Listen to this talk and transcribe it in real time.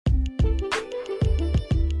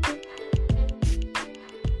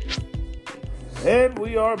And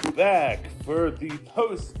we are back for the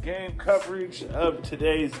post-game coverage of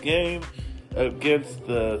today's game against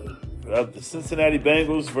the Cincinnati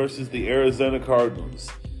Bengals versus the Arizona Cardinals.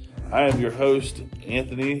 I am your host,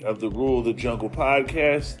 Anthony, of the Rule of the Jungle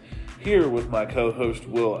podcast, here with my co-host,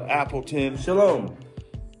 Will Appleton. Shalom.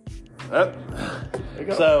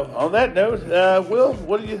 So, on that note, Will,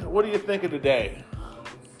 what do you think of today?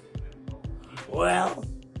 Well,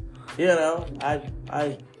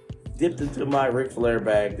 I dipped into my Ric Flair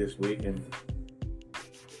bag this week, and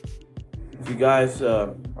if you guys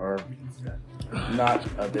did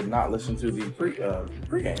not listen to the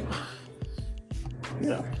pregame,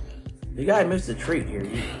 you guys missed a treat here.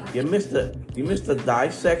 You missed a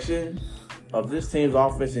dissection of this team's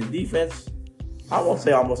offense and defense. I won't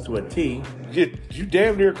say almost to a T. You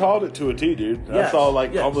damn near called it to a T, dude. Yes. I saw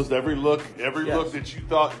almost every look that you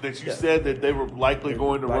thought that you said that they were likely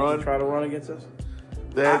going to run. To try to run against us.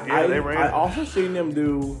 They ran. I also seen them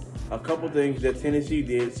do a couple things that Tennessee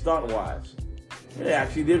did stunt-wise. It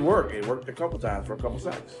actually did work. It worked a couple times for a couple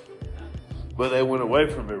sacks. But they went away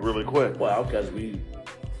from it really quick. Well, because we...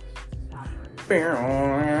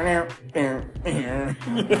 well,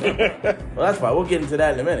 that's fine. We'll get into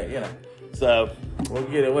that in a minute, So, we'll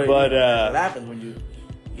get it. What happens when you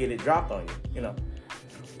get it dropped on you,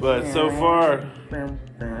 But so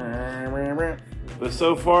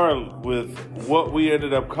far with what we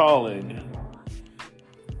ended up calling,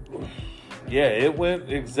 it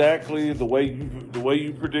went exactly the way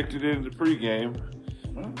you predicted it in the pregame.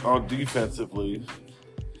 On defensively.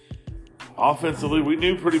 Offensively, we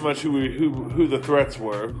knew pretty much who the threats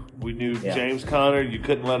were. We knew James Conner. You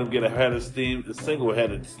couldn't let him get a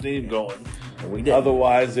single-headed steam going. We did.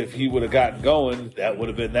 Otherwise, if he would have gotten going, that would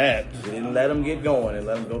have been that. We didn't let him get going and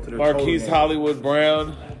let him go to the Marquise Hollywood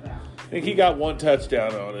Brown. I think he got one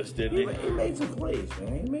touchdown on us, didn't he? He made some plays,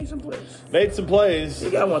 man. He made some plays. He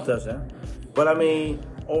got one touchdown. But,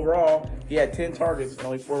 overall, he had 10 targets and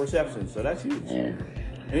only 4 receptions, so that's huge. Yeah.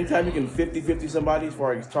 Anytime you can 50-50 somebody as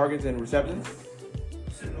far as targets and receptions,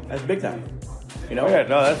 that's big time.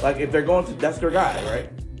 That's like if they're going to, that's their guy, right?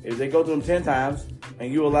 If they go to him 10 times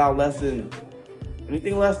and you allow anything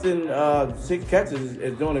less than 6 catches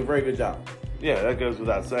is doing a very good job. Yeah, that goes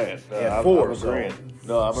without saying. 4. I'm agreeing.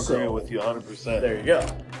 I'm agreeing with you 100%. There you go.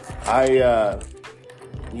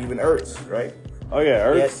 Even Ertz, right? Oh yeah,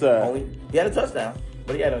 Ertz. He had a touchdown,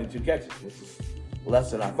 but he had only 2 catches, which is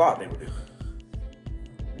less than I thought they would do.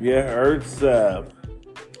 Yeah, Ertz.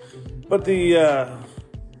 But the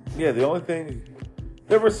only thing,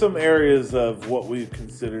 there were some areas of what we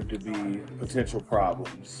considered to be potential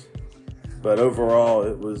problems, but overall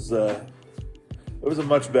it was a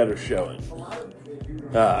much better showing.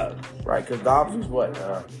 Right, because Dobbs was what?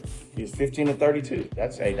 He was 15 of 32.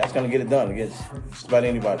 That's going to get it done against just about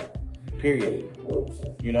anybody. Period.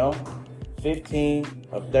 15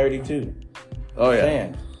 of 32. Oh yeah.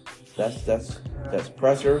 Man, that's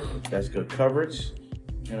pressure. That's good coverage.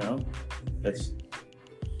 That's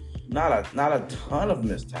not a ton of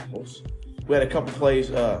missed tackles. We had a couple plays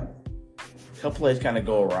kind of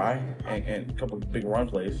go awry, and a couple of big run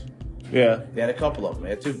plays. Yeah, they had a couple of them.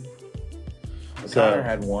 They had 2. Connor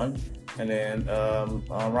had 1, and then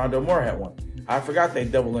Rondell Moore had 1. I forgot they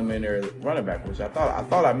doubled him in there running back, which I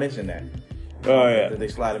thought I mentioned that. Oh yeah, that they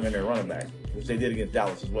slide him in there running back, which they did against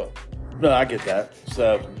Dallas as well. No, I get that.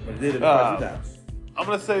 So but they did it quite a few times. I'm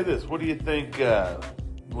going to say this. What do you think? You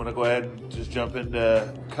want to go ahead and just jump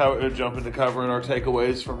into covering our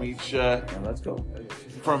takeaways from each? Let's go.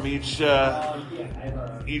 From each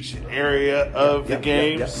area of the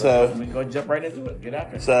game. Yep. So let me go and jump right into it. Get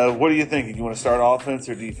after it. So what do you think? You want to start offense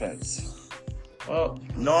or defense? Well,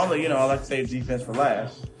 normally, I like to save defense for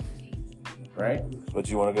last, right? But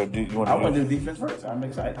you want to go I want to do defense first. I'm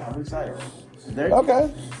excited.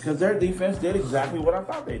 Okay. Because their defense did exactly what I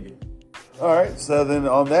thought they did. All right. So then,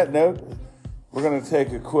 on that note, we're going to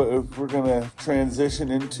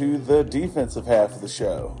transition into the defensive half of the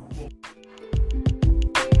show.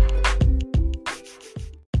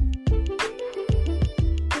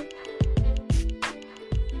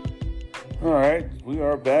 All right, we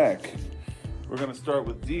are back. We're going to start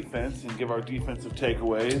with defense and give our defensive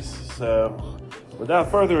takeaways. So, without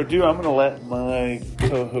further ado, I'm going to let my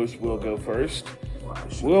co-host Will go first.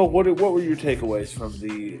 Will, what were your takeaways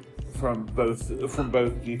from both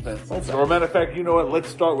defenses? Okay. Or, matter of fact, you know what? Let's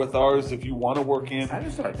start with ours. If you want to work in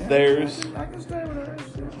theirs, I can start with ours.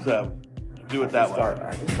 So, do it that way.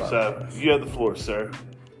 So, you have the floor, sir.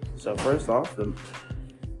 So, first off,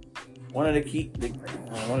 one of the key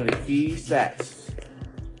stats.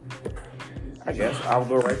 I guess I'll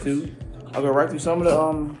go right through some of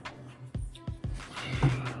the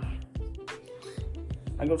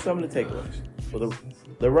I go some of the takeaways. So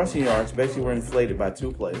the rushing yards basically were inflated by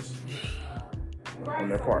 2 plays on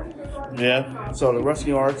their part. Yeah. So the rushing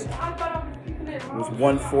yards was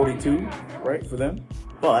 142, right, for them.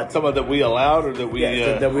 But Some of that we allowed or that we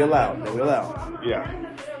that we allowed. Yeah.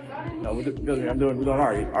 No, we're doing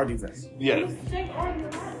our defense. Yes.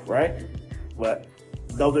 Right? But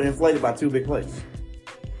those are inflated by 2 big plays.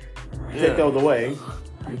 Yeah. Take those away,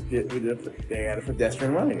 they had a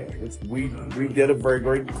pedestrian running game, which we did a very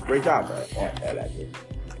great job at that.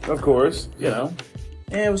 Of course. And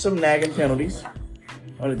it was some nagging penalties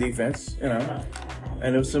on the defense, and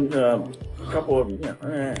there was some couple of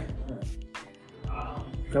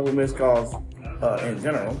missed calls in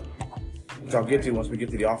general, which I'll get to once we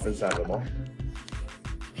get to the offense side of the ball.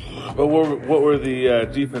 But what were the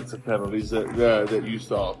defensive penalties that you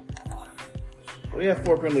saw? We had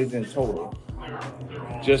 4 penalties in total.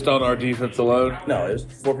 Just on our defense alone? No, it was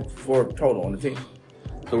 4 total on the team.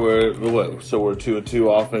 So we're 2-2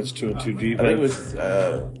 offense, 2-2 defense. I think it was.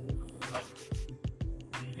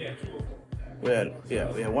 We had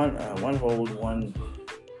one hold, one.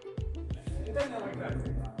 It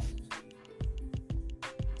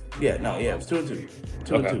was 2-2.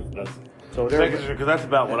 2-2. So because that's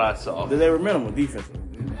about what I saw. They were minimal defensive.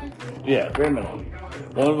 Yeah, very minimal.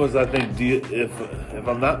 One was, I think, if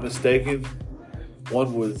I'm not mistaken,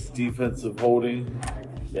 one was defensive holding.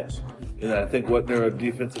 Yes. And I think wasn't there a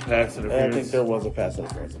defensive pass interference? I think there was a pass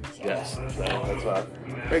interference. Yes. So that's why.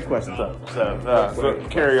 Great question. So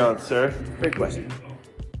carry on, sir. Great question.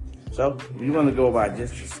 So you want to go by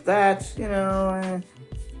just the stats,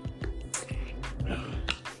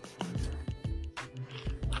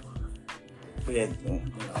 We had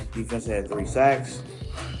defense had 3 sacks.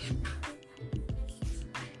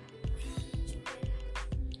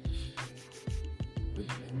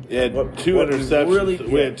 We had 2 interceptions.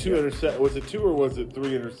 We had 2 interceptions. Was it 2 or was it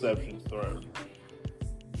 3 interceptions thrown?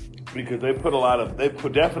 Because they put a lot of. They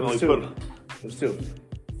definitely put. It was 2.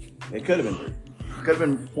 It could have been 3. It could have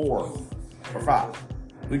been 4 or 5.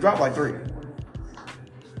 We dropped like 3.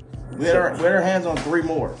 We had our hands on 3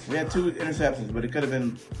 more. We had 2 interceptions, but it could have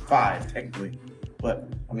been 5 technically. But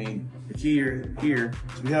I mean, the key here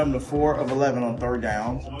is we held them to 4 of 11 on 3rd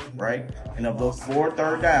downs, right? And of those 4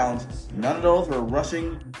 3rd downs, none of those were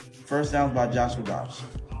rushing first downs by Joshua Dobbs.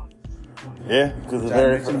 Yeah, because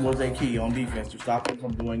that was a key on defense to stop them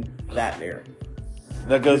from doing that there.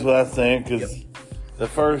 That goes without saying, because the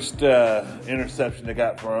first interception they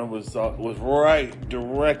got from him was right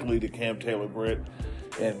directly to Cam Taylor-Britt,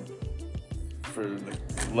 and for the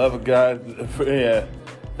love of God,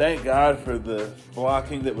 thank God for the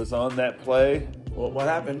blocking that was on that play. Well, what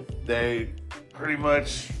happened? They pretty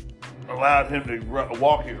much allowed him to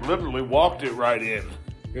literally walked it right in.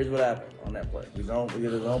 Here's what happened on that play. We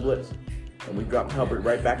did his own blitz, and we dropped Hubbard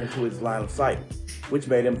right back into his line of sight, which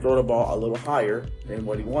made him throw the ball a little higher than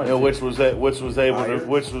what he wanted. Which was able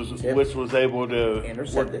to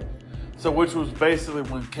intercept it. So which was basically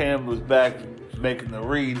when Cam was back making the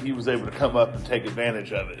read, he was able to come up and take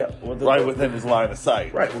advantage of it, within his line of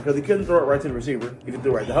sight. Right, because he couldn't throw it right to the receiver. He could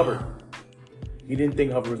throw it right to Hubbard. He didn't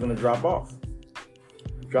think Hubbard was going to drop off.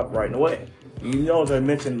 Dropped right away. As I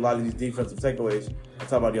mentioned, a lot of these defensive takeaways, I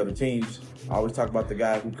talk about the other teams. I always talk about the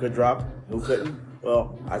guy who could drop, who couldn't.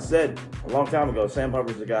 Well, I said a long time ago, Sam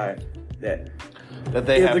Hubbard's the guy that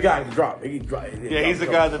they have. The guy who can drop. He's the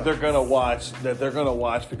guy that they're going to watch. That they're going to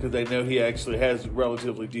watch because they know he actually has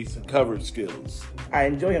relatively decent coverage skills. I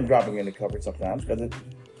enjoy him dropping into coverage sometimes because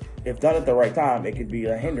if done at the right time, it could be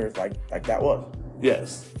a hindrance like that was.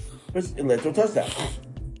 Yes, but it led to a touchdown.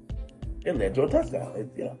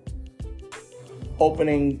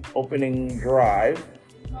 Opening drive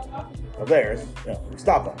of theirs.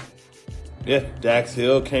 Stop them. Yeah, Dax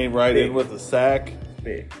Hill came right in with a sack.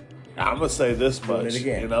 Big. I'm gonna say this much.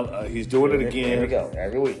 He's doing it again. There we go.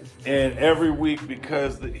 Every week. And every week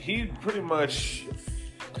because he pretty much.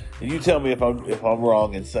 And you tell me if I'm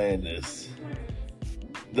wrong in saying this.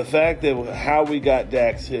 The fact that how we got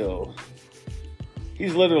Dax Hill,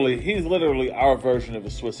 he's literally our version of a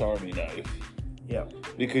Swiss Army knife. Yeah.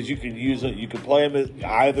 Because you can use it. You can play him at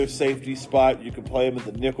either safety spot. You can play him at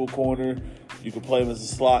the nickel corner. You can play him as a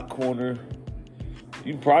slot corner.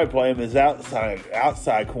 You can probably play him as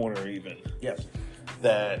outside corner even. Yes.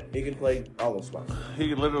 That he can play all those spots. He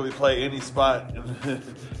can literally play any spot.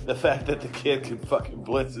 The fact that the kid can fucking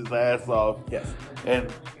blitz his ass off. Yes.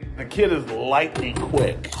 And the kid is lightning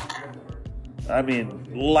quick. I mean,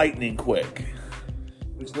 lightning quick.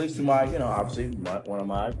 Which leads to my, obviously one of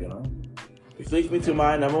my, which leads me to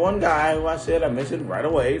my number one guy who I mentioned right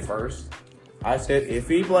away first. I said if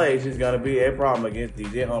he plays, he's going to be a problem against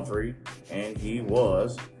DJ Humphrey and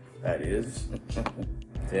that is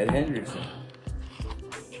Ted Hendrickson.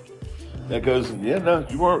 That goes,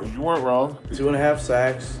 you weren't wrong. 2.5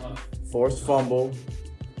 sacks, forced fumble,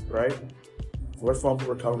 right? Forced fumble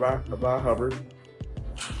recovered by Hubbard.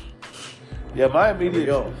 Yeah, my immediate.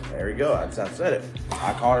 There we go. I said it.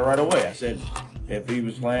 I called it right away. I said if he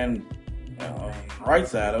was playing right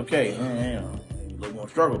side, okay, a little more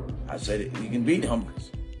struggle. I said he can beat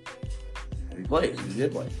Humphries. He plays. He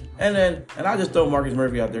did play. And I just throw Marcus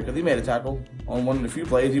Murphy out there because he made a tackle on one of the few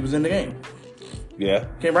plays he was in the game. Yeah.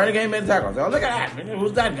 Came right in the game, made a tackle. I said, oh, look at that.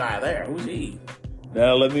 Who's that guy there? Who's he?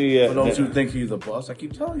 Now let me. For those who think he's a bust, I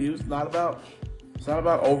keep telling you, it's not about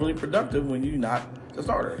overly productive when you're not the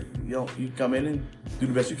starter. You come in and do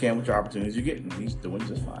the best you can with your opportunities you get, and he's doing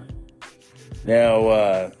just fine.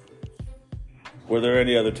 Now, were there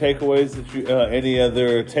any other takeaways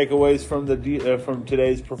from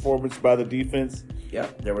today's performance by the defense? Yeah,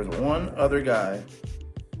 there was one other guy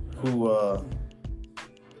who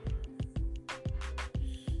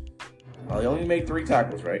he only made 3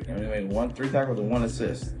 tackles, right? He only made 3 tackles and 1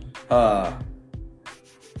 assist.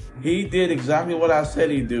 He did exactly what I said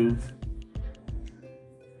he'd do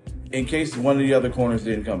in case one of the other corners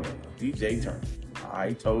didn't come in. DJ Turner.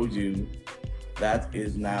 I told you that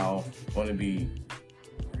is now going to be.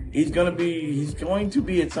 He's going to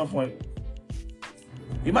be at some point.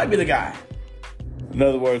 He might be the guy. In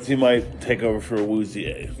other words, he might take over for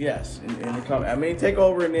Awuzie. Yes, take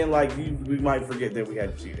over and then we might forget that we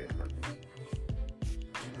had to see that.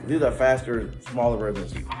 These are faster, smaller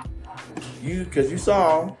versions. Because you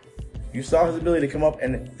saw his ability to come up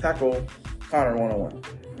and tackle Connor one-on-one.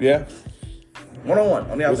 Yeah. One-on-one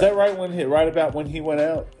on the outside. Was that right about when he went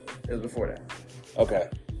out? It was before that. Okay.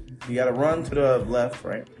 He had a run to the left,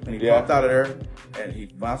 right? And he popped out of there, and he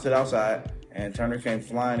bounced it outside, and Turner came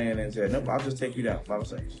flying in and said, nope, I'll just take you down 5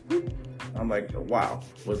 mistakes. I'm like, wow,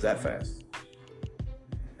 was that fast?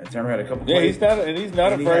 And Turner had a couple plays. He's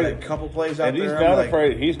not afraid. He had a couple plays out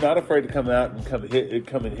there. He's not afraid to come out and come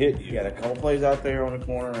and hit you. He had a couple plays out there on the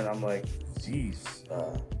corner, and I'm like, geez.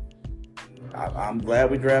 I'm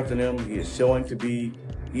glad we drafted him. He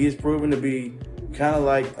is proven to be kind of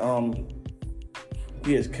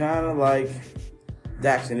like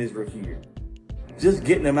Dax in his rookie year. Just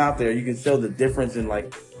getting him out there, you can tell the difference in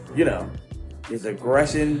his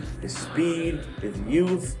aggression, his speed, his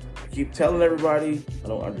youth. I keep telling everybody, I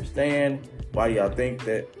don't understand why y'all think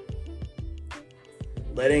that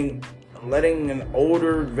letting an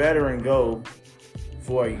older veteran go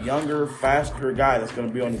for a younger, faster guy that's going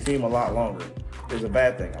to be on the team a lot longer is a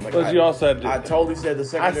bad thing. I'm like, I totally said the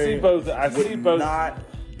secondary would not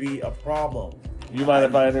be a problem. You mind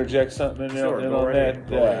if I interject something in Sure, on that?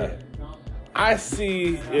 Go ahead. I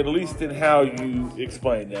see, at least in how you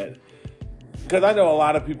explain that, because I know a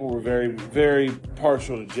lot of people were very, very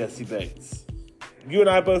partial to Jesse Bates. You and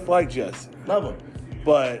I both like Jesse. Love him.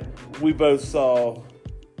 But we both saw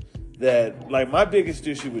that, my biggest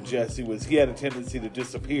issue with Jesse was he had a tendency to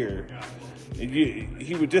disappear.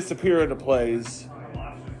 He would disappear into plays.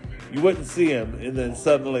 You wouldn't see him, and then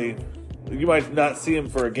suddenly you might not see him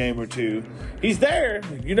for a game or two. He's there.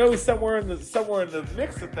 He's somewhere in the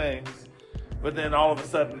mix of things. But then all of a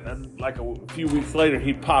sudden, a few weeks later,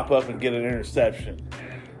 he'd pop up and get an interception.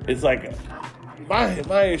 It's like,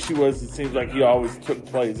 my issue was it seems like he always took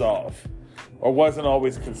plays off or wasn't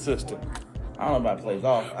always consistent. I don't know about plays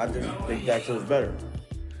off. I just think Dax Hill is better.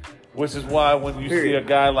 Which is why when you see a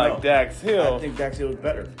guy like Dax Hill, I think Dax Hill is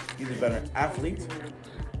better. He's a better athlete.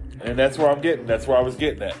 And that's where that's where I was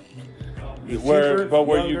getting at.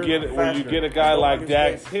 Where you get a guy like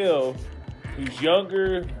Dax Hill, who's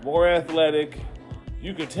younger, more athletic,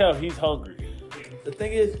 you can tell he's hungry. The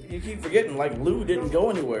thing is, you keep forgetting, Lou didn't go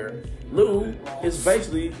anywhere. Lou is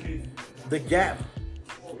basically the gap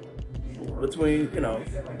between,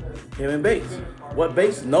 him and Bates. What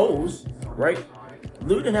Bates knows, right?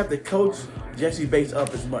 Lou didn't have to coach Jesse Bates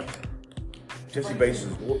up as much. Jesse Bates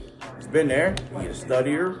has been there. He's a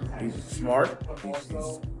studier. He's smart. He's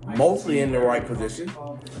mostly in the right position.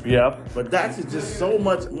 Yeah. But Dax is just so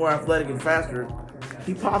much more athletic and faster.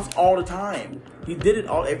 He pops all the time. He did it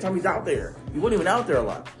every time he's out there. He wasn't even out there a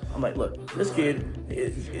lot. I'm like, look, this kid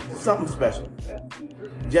is something special.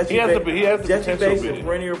 Jesse Bates is a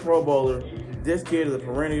perennial Pro Bowler. This kid is a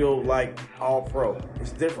perennial, all-pro.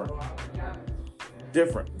 It's different.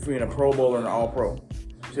 Different between a Pro Bowler and an all-pro.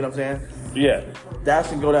 See what I'm saying? Yeah. Dax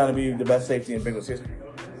can go down and be the best safety in Bengals history.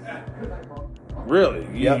 Really?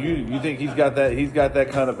 You think he's got that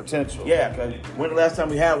kind of potential? Yeah, because when the last time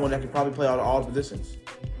we had one that could probably play all the positions?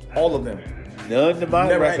 All of them. None to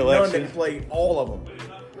my recollection. None that can play all of them.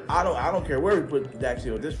 I don't care where we put Dax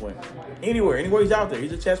Hill at this point. Anywhere he's out there,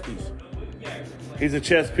 he's a chess piece. He's a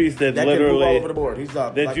chess piece that Can literally move all over the board. He's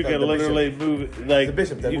that like you the can literally bishop. move. Like The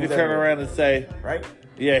bishop that you can moves turn everywhere. around and say, Right?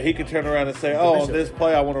 yeah, he could turn around and say, The oh, bishop. on this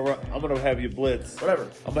play, I'm gonna have you blitz. Whatever.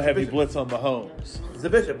 I'm gonna have The you bishop. blitz on Mahomes. He's a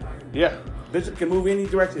bishop. Yeah, Bishop can move any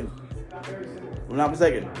direction. If I'm not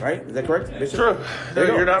mistaken, right? Is that correct? Bishop? true. There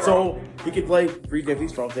you go. You're not so wrong. he can play free safety,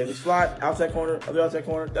 strong safety, slot, outside corner, other outside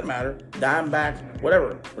corner, doesn't matter. Dime back,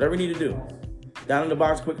 whatever you need to do. Down in the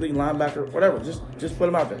box quickly, linebacker, whatever. Just put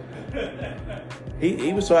him out there.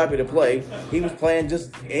 He was so happy to play. He was playing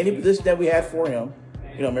just any position that we had for him.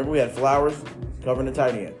 You know, remember we had Flowers covering the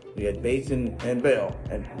tight end. We had Bates and Bell.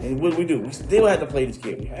 And what did we do? We still had to play this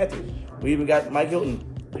kid. We had to. We even got Mike Hilton,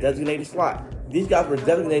 designated slot. These guys were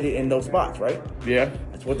designated in those spots, right? Yeah.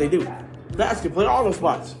 That's what they do. Dax can play all those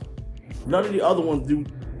spots. None of the other ones do.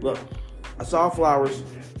 Look, I saw Flowers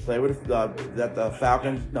play with the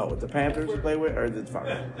Falcons. No, with the Panthers play with, or the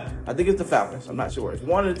Falcons. I think it's the Falcons. I'm not sure. It's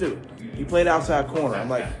one of the two. He played outside corner. I'm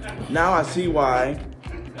like, now I see why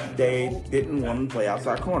they didn't want him to play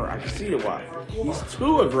outside corner. I can see why. He's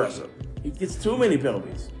too aggressive. He gets too many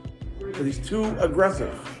penalties because he's too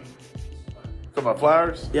aggressive. Talking about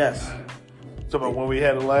Flowers? Yes. Talking about when we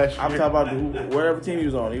had it last year? I'm talking about wherever team he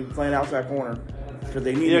was on. He was playing outside corner because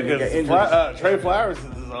they needed him to get injured. because Trey Flowers is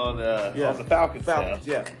on the Falcons. Falcons,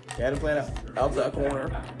 yeah. They had him playing outside corner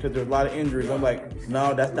because there's a lot of injuries. I'm like,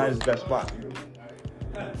 no, that's not his best spot.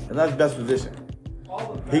 It's not his best position.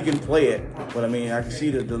 He can play it, but I mean, I can see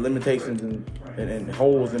the limitations and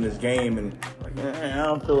holes in his game, and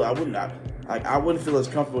like, I wouldn't feel as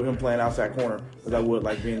comfortable with him playing outside corner as I would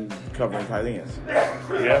like being covering tight ends.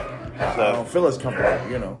 Yeah. I don't feel as comfortable,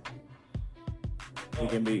 you know. He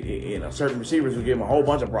can be, you know, certain receivers would give him a whole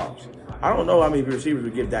bunch of problems. I don't know how many receivers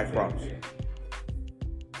would give Dak problems.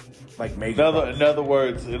 Like major problems.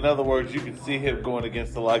 In other words, you can see him going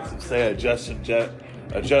against the likes of, say, a Justin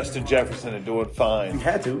Jefferson and doing fine. You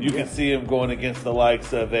had to. You can see him going against the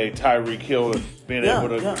likes of a Tyreek Hill being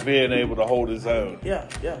able to hold his own. Yeah.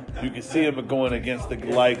 You can see him going against the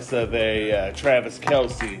likes of a Travis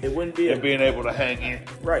Kelce. It wouldn't be and being able to hang in.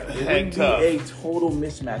 Right. It hang wouldn't tough. be a total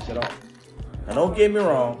mismatch at all. Now, don't get me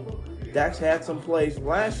wrong. Dax had some plays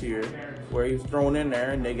last year where he was thrown in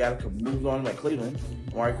there and they got a couple moves on him at Cleveland.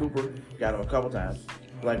 Amari Cooper got him a couple times.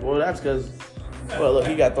 Like, well, that's because, well, look,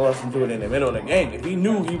 he got thrust into it in the middle of the game. If he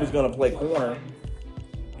knew he was going to play corner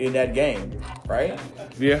in that game, right?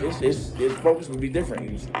 Yeah. His focus would be different.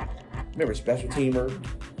 He was, remember, special teamer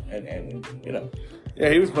and you know. Yeah,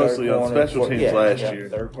 he was mostly on special teams last year.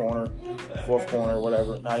 Third corner, fourth corner,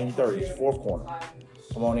 whatever. Not even third, it's fourth corner.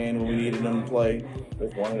 Come on in when we needed him to play.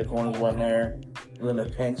 If one of the corners wasn't there, in a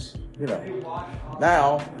pinch, you know.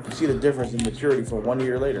 Now, you see the difference in maturity from 1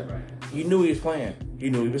 year later. He knew he was playing. He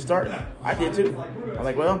knew he was starting. I did too. I'm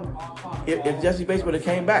like, well, if Jesse Bates would have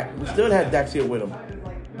came back, we still had Dax Hill with him.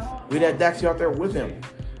 We'd had Dax Hill out there with him.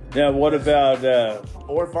 Now, what about...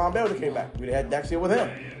 or if Von Bell would have came back, we'd have had Dax Hill with him.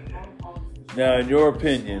 Now, in your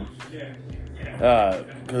opinion,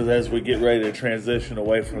 because as we get ready to transition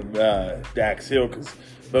away from Dax Hill, because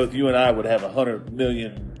both you and I would have 100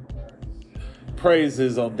 million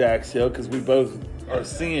praises on Dax Hill, because we both are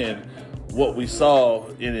seeing what we saw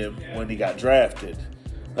in him when he got drafted.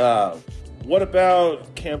 What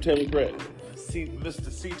about Cam Taylor-Britt, Mr.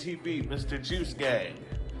 CTB, Mr. Juice Gang?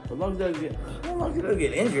 As long as he doesn't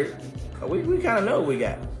get injured, we kind of know what we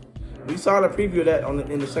got. We saw the preview of that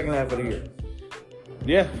in the second half of the year.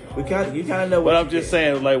 Yeah, you kind of know. But I'm just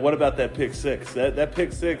saying, like, what about that pick six? That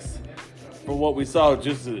pick six, from what we saw,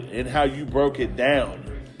 just in how you broke it down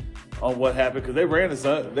on what happened, because they ran his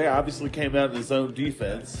own. They obviously came out in his own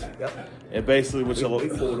defense, and basically, we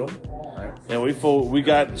fooled them. Right. And we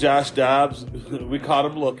got Josh Dobbs. We caught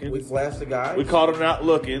him looking. We flashed the guy. We caught him not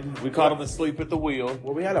looking. We caught him asleep at the wheel.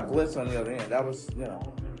 Well, we had a blitz on the other end. That was, you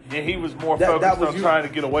know. And he was more focused on trying to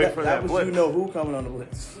get away from that blitz. That was you know who coming on the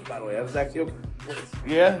blitz, by the way. That was Dax Hill.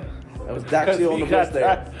 Yeah. That was Dax Hill on the blitz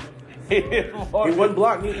there. He wasn't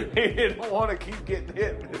blocked either. He didn't want to keep getting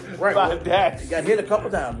hit by Dax. He got hit a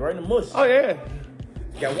couple times, right in the mush. Oh, yeah.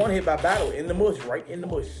 He got one hit by Battle in the mush, right in the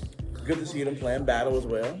mush. Good to see them playing Battle as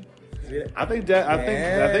well. I think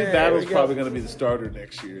Battle's probably going to be the starter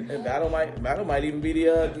next year. And Battle might even be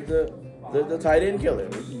the tight end killer.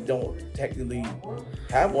 We don't technically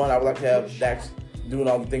have one. I would like to have Dax doing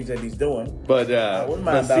all the things that he's doing. But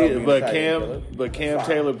Cam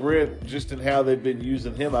Taylor-Britt, just in how they've been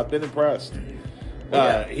using him, I've been impressed.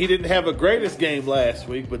 He didn't have a greatest game last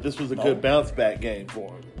week, but this was a good bounce back game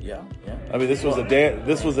for him. Yeah. I mean, this was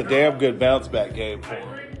a damn good bounce back game for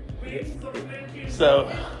him.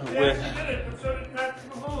 So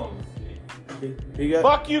He got,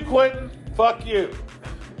 Fuck you, Quentin. Fuck you.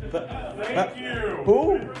 Thank you.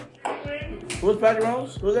 Who? Who's Patrick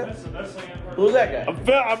Mahomes? Who's that? Who's that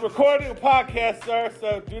guy? I'm recording a podcast, sir,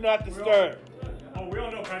 so do not disturb. Oh, we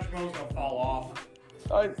all know Patrick Mahomes gonna fall off.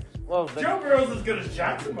 Joe Burrow's as good as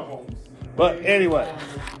Jackson Mahomes. But anyway,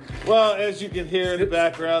 well, as you can hear in the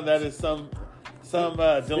background, that is some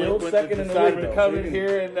delinquent that decided to come in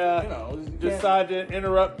here and decide to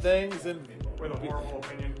interrupt things and With a horrible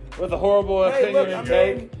opinion. with a horrible opinion and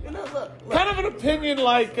take. Look. Kind of an opinion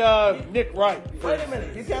like Nick Wright. Wait a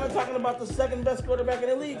minute. You're kind of talking about the second best quarterback in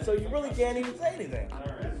the league, so you really can't even say anything.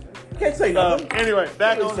 You can't say nothing. Anyway,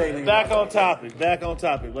 back Can't say anything on topic. Back on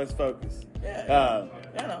topic. Let's focus. Yeah.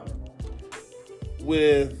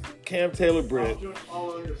 With Cam Taylor-Britt,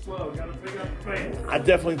 I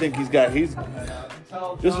definitely think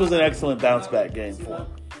this was an excellent bounce back game for him.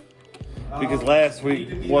 Because last week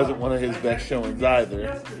wasn't one of his best showings either.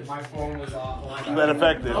 As a matter of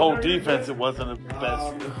fact, the whole defense, it wasn't a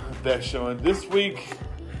best showing. This week,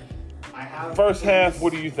 first half,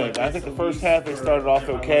 what do you think? I think the first half they started off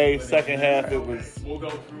okay. Second half, it was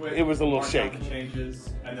a little shaky.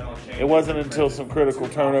 It wasn't until some critical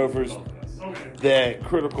turnovers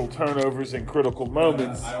and critical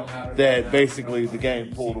moments that basically the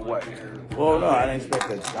game pulled away. Well, no, I didn't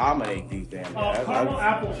expect to dominate these damn guys.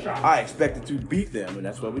 I expected to beat them, and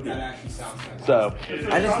that's what we did. So I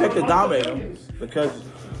didn't expect to dominate them because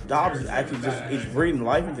Dobbs actually is breathing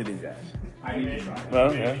life into these guys.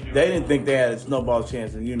 well, yeah. They didn't think they had a snowball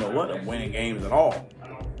chance of, of winning games at all.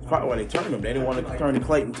 That's probably why they turned him. They didn't want to turn to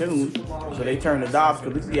Clayton Tune, so they turned to Dobbs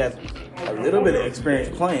because at least he has a little bit of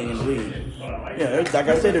experience playing in the league. Like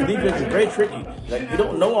I said, their defense is very tricky. Like, you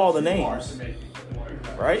don't know all the names,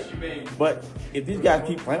 right? But if these guys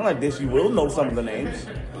keep playing like this, you will know some of the names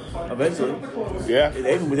eventually. Yeah.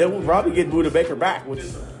 They will probably get Buda Baker back, which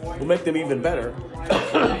will make them even better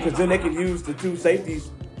because then they can use the two safeties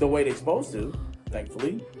the way they're supposed to,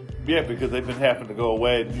 thankfully. Yeah, because they've been having to go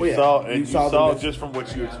away. And you saw just from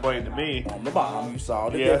what you explained to me. On the bottom, you saw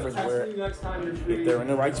the difference where if they're in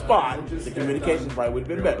the right spot, the communication probably would have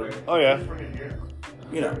been better. Oh, yeah.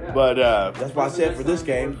 But That's why I said for this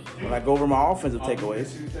game, when I go over my offensive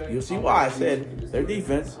takeaways, you'll see why I said their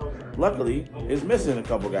defense, luckily, is missing a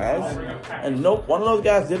couple guys. And one of those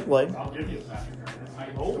guys did play. The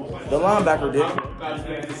linebacker did.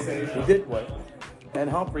 He did play. And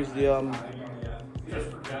Humphreys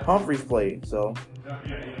played, so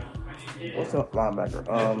what's up, linebacker?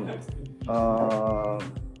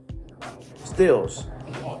 Stills.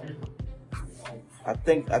 I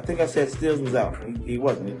think I said Stills was out. He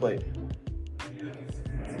wasn't. He played.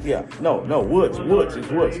 Yeah, no, Woods. It's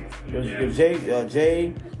Woods. It was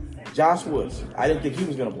Josh Woods. I didn't think he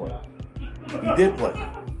was gonna play. He did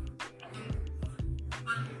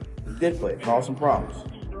play. Caused some problems.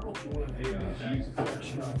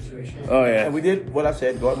 oh yeah, And we did what I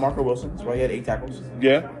said. Go at Marco Wilson. That's why he had 8 tackles.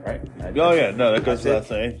 yeah. Right? Oh yeah, no, that goes without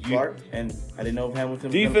saying. Clark, and I didn't know if Hamilton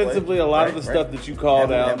Defensively, a lot of the stuff that you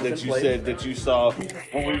called out, Hamilton that you played. said that you saw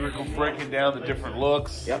when we were breaking down the different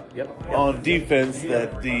looks Yep. on defense,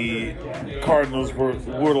 that the Cardinals were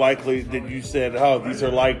likely, that you said, oh, these are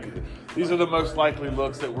the most likely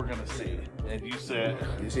looks that we're going to see. And you said,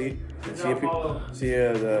 the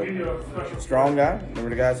strong guy. Remember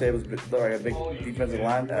the guy said it was like a big defensive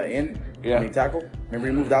line end? Yeah. When he tackled. Remember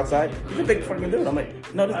he moved outside? He's a big fucking dude. I'm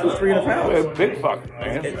like, no, this dude's 300 pounds. big fucking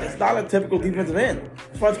man. It's not a typical defensive end.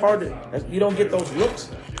 That's why it's hard to. You don't get those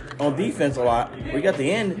looks on defense a lot. We got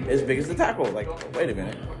the end as big as the tackle. Like, wait a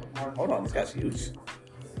minute. Hold on, this guy's huge.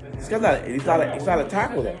 This guy's he's not a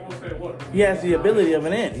tackle there. He has the ability of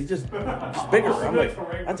an end. He's bigger. I'm like,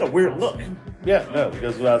 that's a weird look. Yeah, no,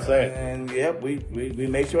 because without saying. And we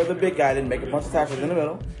made sure the big guy didn't make a bunch of tackles in the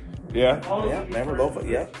middle. Yeah. Yeah, remember both?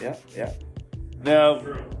 Yeah. Now,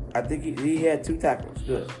 I think he had 2 tackles.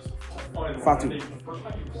 Good. Fatu.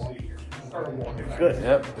 Good.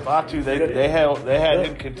 yep, Fatu, they had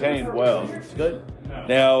him contained well. It's good.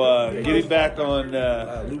 Now, getting back on,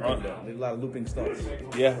 Looping, though. There's a lot of looping stunts.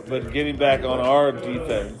 yeah, but getting back on our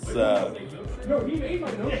defense,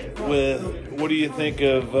 with what do you think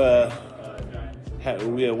of?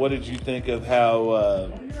 What did you think of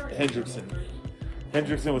how Hendrickson?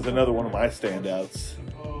 Hendrickson was another one of my standouts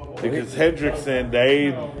because Hendrickson,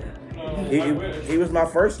 He was my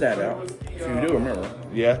first standout, if you do remember.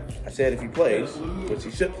 yeah, I said if he plays, which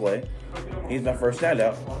he should play, he's my first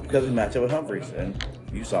standout because he matched up with Humphreys, and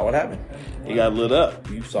you saw what happened. he got lit up.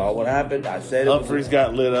 You saw what happened. I said Humphreys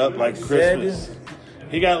got lit up like Christmas.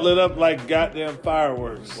 He got lit up like goddamn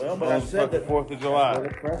fireworks. Well, but on I said the that 4th of July. the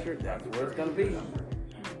pressure, that's where it's going to be.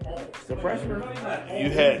 It's the pressure. You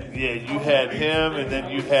had him, and then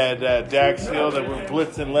you had Dax Hill that were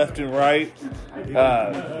blitzing left and right.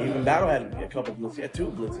 Even Battle had a couple blitzes. He had 2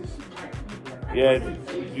 blitzes. Yeah,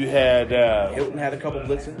 you had Hilton had a couple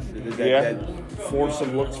blitzes. That forced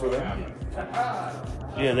some looks for them.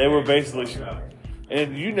 Yeah, they were basically,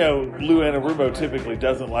 and Lou Anarumo typically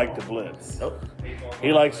doesn't like to blitz. Nope.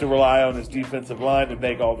 He likes to rely on his defensive line to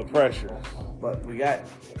make all the pressure. But we got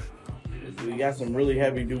some really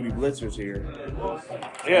heavy duty blitzers here.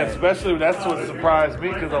 Yeah, especially that's what surprised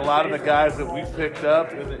me, because a lot of the guys that we picked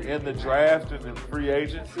up in the draft and in free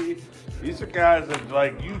agency, these are guys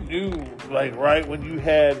that you knew right when you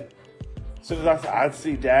had. As soon as I'd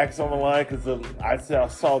see Dax on the line, because I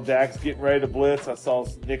saw Dax getting ready to blitz. I saw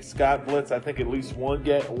Nick Scott blitz. I think at least once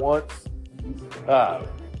in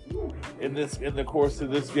the course of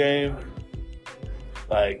this game.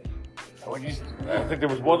 I think there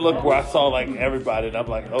was one look where I saw everybody, and I'm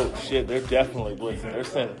like, oh shit, they're definitely blitzing.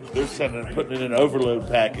 They're putting in an overload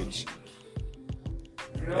package.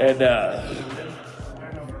 And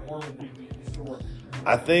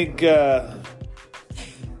I think.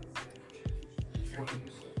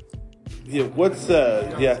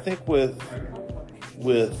 I think with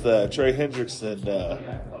Trey Hendrickson,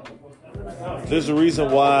 there's a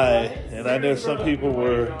reason why, and I know some people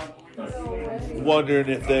were wondering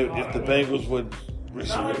if the Bengals would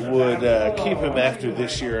keep him after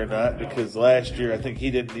this year or not, because last year I think he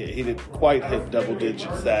didn't quite hit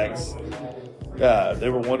double-digit sacks. They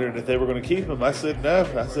were wondering if they were going to keep him. I said no.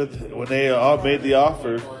 I said when they all made the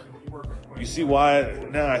offer. You see why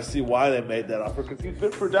now? I see why they made that offer, because he's been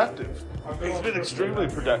productive. He's been extremely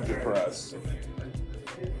productive for us.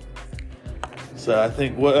 So I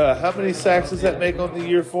think how many sacks does that make on the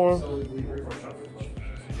year for him?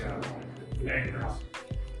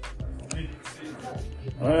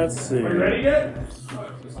 Let's see. Are you ready yet?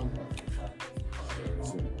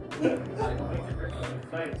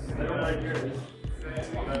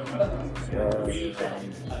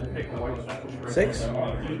 Six? 6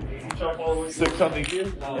 on the year?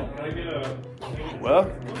 Well,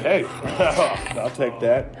 hey, I'll take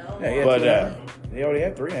that. Yeah, But he already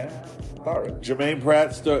had 3 now. All right. Jermaine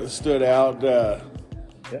Pratt stood out,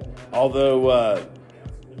 although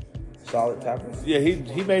solid tackles. Yeah,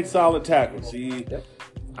 he made solid tackles.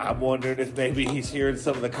 I'm wondering if maybe he's hearing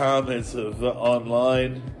some of the comments of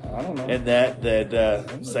online. I don't know. And that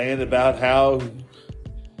saying about how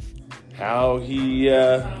he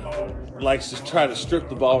likes to try to strip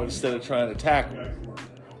the ball instead of trying to tackle.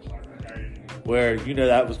 Where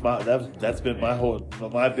that's been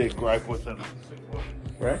my big gripe with him.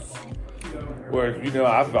 Right. Where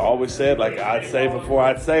I've always said, I'd say before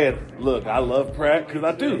I'd say it. Look, I love Pratt because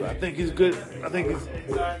I do. I think he's good. I think he's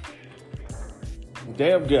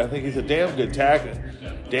damn good. I think he's a damn good tackler,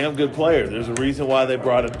 damn good player. There's a reason why they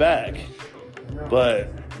brought him back.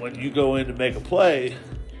 But when you go in to make a play,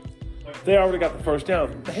 they already got the first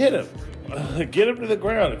down. Hit him, get him to the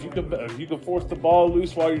ground. If you can force the ball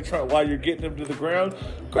loose while you're getting him to the ground,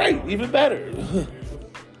 great, even better.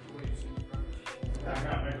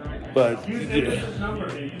 But you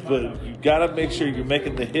got to make sure you're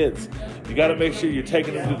making the hits. You got to make sure you're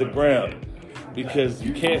taking them to the ground, because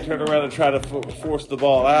you can't turn around and try to force the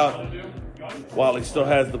ball out while he still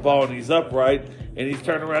has the ball and he's upright, and he's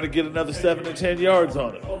turning around to get another 7 to 10 yards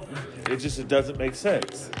on it. It doesn't make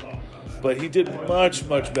sense. But he did much,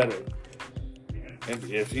 much better. And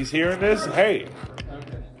if he's hearing this, hey,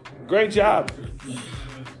 great job.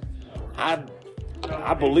 I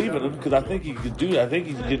believe in him because I think he could do. I think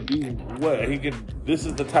he can do what he can. This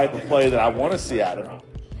is the type of play that I want to see out of him.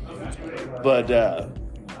 But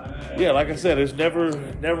like I said, there's never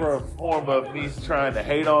a form of me trying to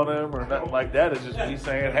hate on him or nothing like that. It's just me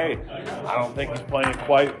saying, hey, I don't think he's playing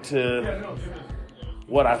quite to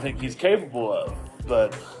what I think he's capable of.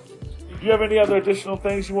 But do you have any other additional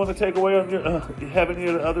things you want to take away on your? Have any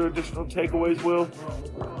other additional takeaways, Will?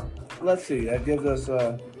 Let's see. That gives us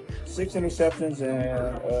 6 interceptions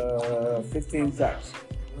and 15 sacks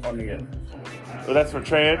on the year. So that's for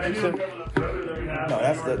Trey Anderson? No,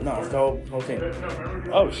 it's the whole team.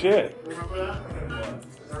 Oh shit!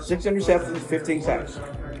 6 interceptions, 15 sacks.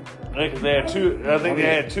 I think they had 2. I think they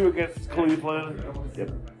had 2 against Cleveland.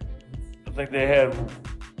 Yep. I think they had.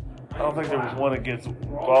 I don't think there was 1 against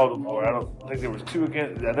Baltimore. I don't think there was 2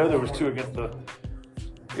 against. I know there was 2 against the.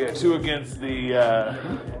 Yeah, 2 against the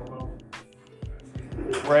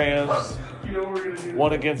Rams.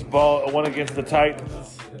 1 against 1 against the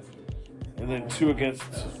Titans, and then 2 against.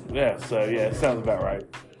 Yeah, so yeah, it sounds about right.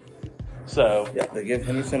 So yeah, they give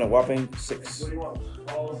Henderson a whopping 6.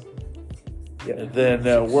 Yep. And then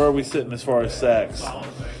where are we sitting as far as sacks?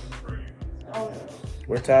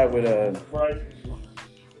 We're tied with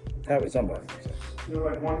somebody.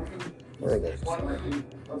 Where are they?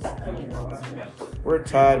 We're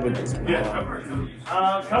tied with.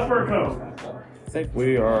 Cup or Coke? I think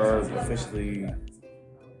we are officially.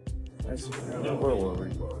 Where were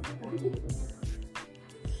we?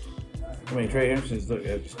 I mean, Trey Henderson's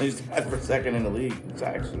he's tied for second in the league. It's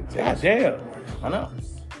actually God damn. I know.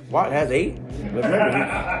 Watt has 8.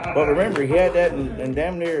 But remember, he had that in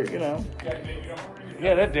damn near,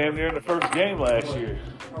 Yeah, that damn near in the first game last year.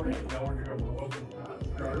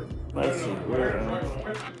 Let's see. We're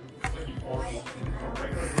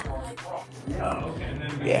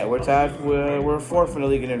tied. We're 4th in the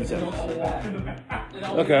league in interceptions.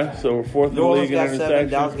 Okay, so we're 4th in the league in got 7. interceptions.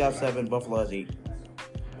 Dallas got 7. Buffalo has 8.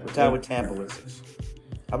 We're tied with Tampa with 6.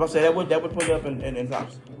 I'm about to say that would put it up in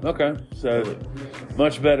tops. Okay, so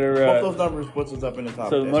much better. Both those numbers puts us up in the top.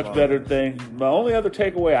 So much better thing. My only other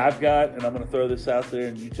takeaway I've got, and I'm going to throw this out there,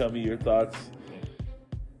 and you tell me your thoughts.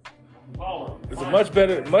 It's a much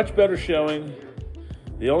better showing.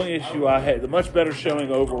 The only issue I had, the much better showing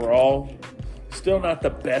overall. Still not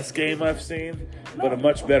the best game I've seen, but a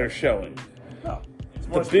much better showing. No.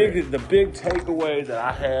 The big takeaway that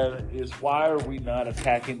I have is why are we not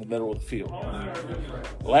attacking the middle of the field?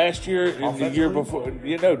 Last year and the year before,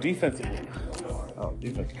 defensively. Oh,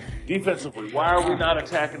 defense. Defensively, why are we not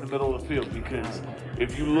attacking the middle of the field? Because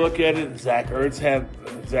if you look at it, Zach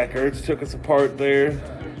Ertz took us apart there,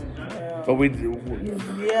 but we.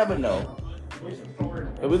 Yeah, but no.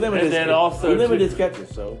 We limited his catches,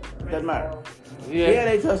 so it doesn't matter. Yeah. He had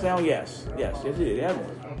a touchdown, yes, he did. He had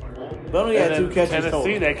one. But only had 2 catches Tennessee,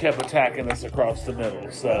 total. they kept attacking us across the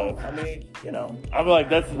middle. So I mean, I'm like,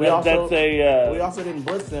 we also didn't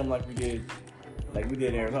blitz them like we did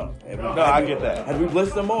in Arizona. I get that. Had we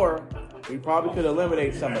blitzed them more, we probably could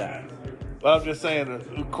eliminate some of that. But I'm just saying,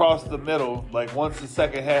 across the middle, like once the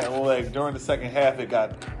second half, during the second half, it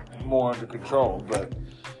got more under control. But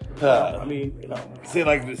it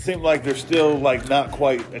seemed like they're still not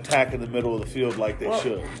quite attacking the middle of the field like they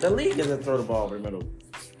should. The league doesn't throw the ball over the middle.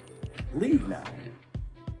 League now,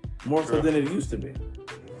 more so than it used to be.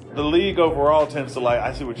 The league overall tends to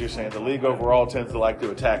I see what you're saying. The league overall tends to like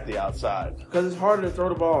to attack the outside because it's harder to throw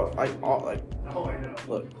the ball.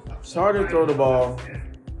 Look, it's harder to throw the ball.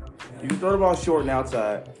 You can throw the ball short and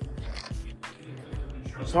outside.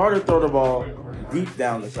 It's harder to throw the ball deep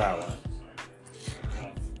down the sideline.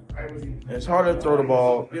 And it's harder to throw the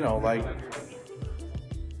ball,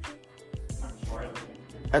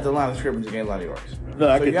 at the line of scrimmage and gain a lot of yards.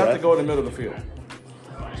 No, so you have to go in the middle of the field.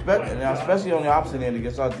 Especially on the opposite end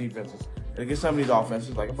against our defenses. And against some of these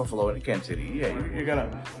offenses, like Buffalo and Kansas City, you're gonna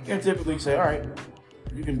typically say, all right,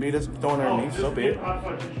 you can beat us throwing underneath, so be it.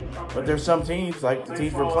 But there's some teams, like the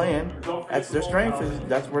teams we're playing, that's their strength.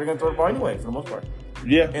 That's where they're gonna throw the ball anyway, for the most part.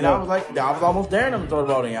 Yeah. And I was almost daring them to throw the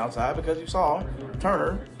ball on the outside because you saw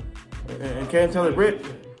Turner and Cam Taylor-Britt,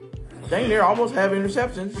 dang near almost have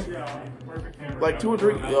interceptions. Like 2 or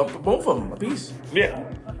 3, both of them a piece. Yeah.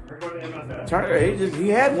 Turner, he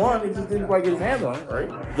had one, he just didn't quite get his hands on it, right?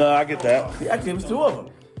 No, I get that. Actually, it was 2 of them.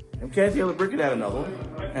 And Cam Taylor-Britt had another one,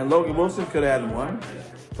 and Logan Wilson could have had one.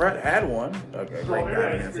 Pratt had one. Okay, great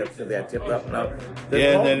guy. Interception they had tipped up. No.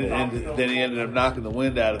 And then he ended up knocking the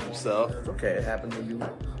wind out of himself. It's okay. It happens when you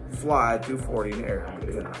fly 240 in the air.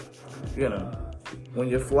 When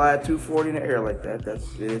you fly 240 in the air like that, it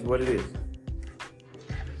is what it is.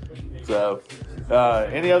 So,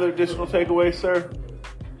 any other additional takeaways, sir?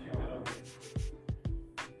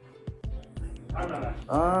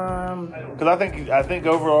 Because I think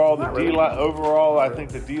overall the D line I think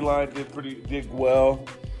the D line did well.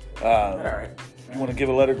 All right. You want to give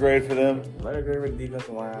a letter grade for them? Letter grade for the defensive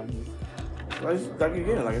line. Well,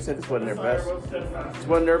 like I said, this wasn't their best. This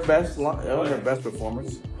wasn't their best. It wasn't their best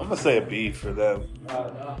performance. I'm gonna say a B for them.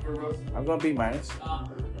 I'm gonna B minus.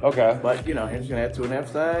 Okay. But Henry's gonna have 2.5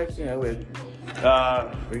 sacks. With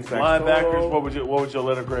linebackers, what would your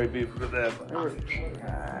letter grade be for them?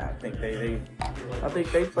 I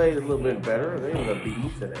think they played a little bit better. They were a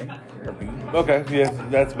B today. A B. Okay, yeah,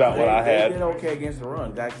 that's about what I had. They did okay against the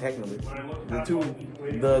run. Technically,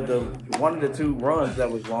 the one of the 2 runs that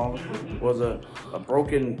was long was a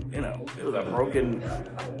broken. It was a broken.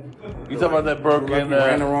 You talking about that broken?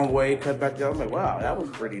 Ran the wrong way, cut back down. I'm like, wow, that was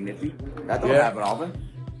pretty nifty. That don't happen often.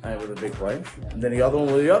 And it was a big play. And then the other one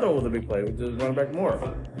was a big play, which is running back more.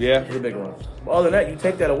 Yeah. It was a big run. Well, other than that, you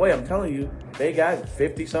take that away, I'm telling you, they got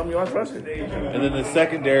 50-something yards rushing. And then the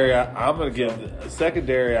secondary,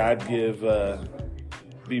 I'd give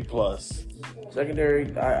B plus.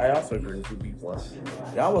 Secondary, I also agree with B plus.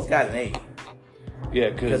 They almost got an A. Yeah,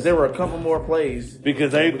 because there were a couple more plays.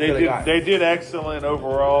 Because they did excellent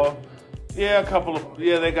overall. Yeah,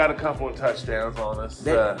 they got a couple of touchdowns on us.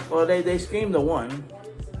 They schemed the one.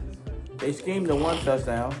 They schemed the one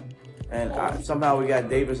touchdown, and somehow we got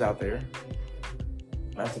Davis out there.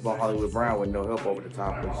 That's about Hollywood Brown with no help over the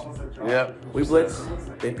top. Yep. We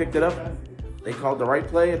blitzed. They picked it up. They called the right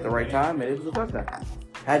play at the right time, and it was a touchdown.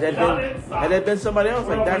 Had that been somebody else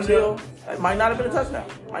like Dax Hill, it might not have been a touchdown.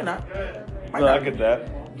 Might not. I get that.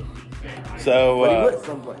 So, but he blitzed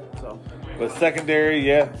some play. So, but secondary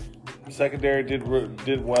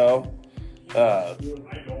did well.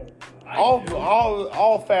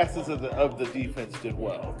 All facets of the defense did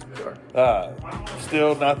well. Sure.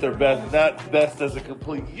 Still not their best, not best as a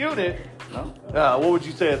complete unit. No. What would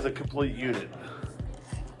you say as a complete unit?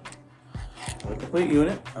 A complete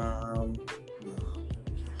unit.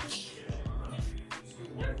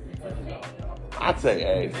 I'd say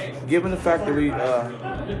A. Given the fact that we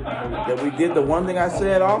did the one thing I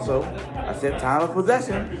said also, I said time of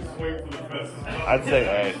possession. I'd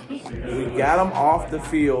say A. We got them off the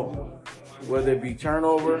field, whether it be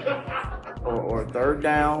turnover or third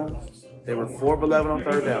down. They were 4 of 11 on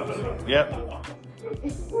third downs. Yep.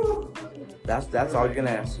 That's all you can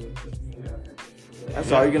ask.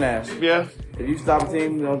 That's all you can ask. Yeah. If you stop a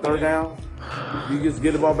team on third down, you just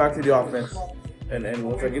get the ball back to the offense. And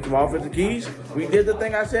once I get some offensive keys, we did the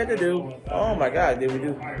thing I said to do. Oh my God, did we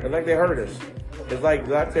do? It's like they heard us. It's like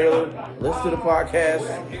Zach Taylor listened to the podcast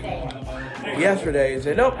yesterday and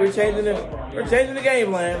said, "Nope, we're changing the game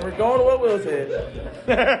plan. We're going to what Will said.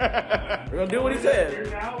 We're gonna do what he said."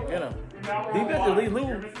 You know, defensively,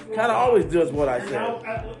 Lou kind of always does what I said.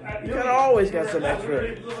 He kind of always got some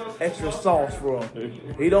extra sauce for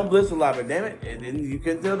him. He don't blitz a lot, but damn it, and you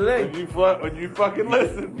couldn't tell today. When you fucking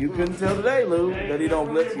listen, you couldn't tell today, Lou, that he don't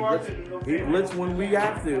blitz. He blitz when we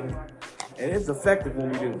have to. And it's effective when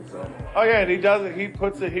we do. So. Oh yeah, and he does it. He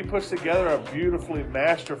puts together a beautifully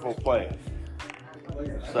masterful play.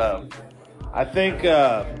 So, I think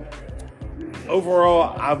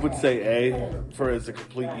overall, I would say A for as a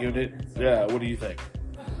complete unit. Yeah, what do you think?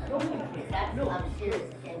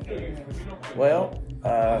 Well,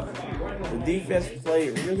 the defense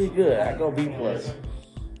played really good. I go B plus.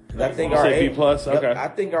 I think our B plus. Okay. I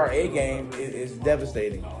think our A game is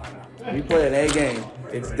devastating. We play an A game.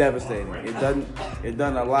 It's devastating. It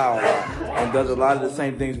doesn't allow a lot, and does a lot of the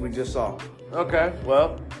same things we just saw. Okay,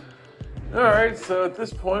 well, all right. So at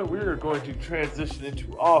this point, we are going to transition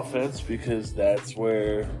into offense because that's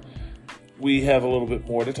where we have a little bit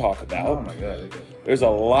more to talk about. Oh my God! There's a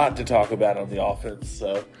lot to talk about on the offense.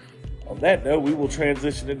 So on that note, we will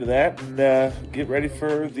transition into that and get ready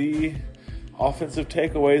for the offensive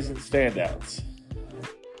takeaways and standouts.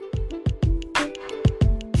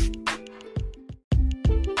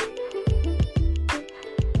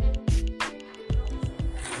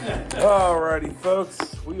 Alrighty,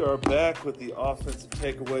 folks, we are back with the offensive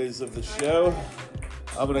takeaways of the show.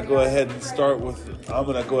 I'm gonna go ahead and start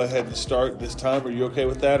this time. Are you okay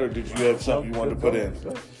with that, or did you have something you wanted to put in?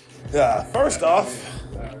 First off,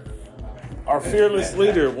 our fearless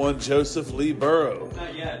leader, one Joseph Lee Burrow.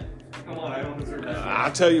 Not yet. Come on, I don't deserve that.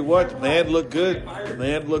 I'll tell you what, the man looked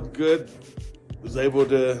good. Was able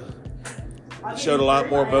to showed a lot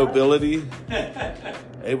more mobility.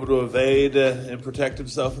 Able to evade and protect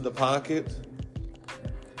himself in the pocket.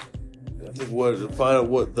 I think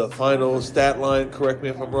the final stat line, correct me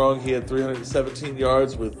if I'm wrong, he had 317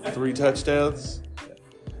 yards with 3 touchdowns.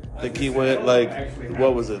 I think he went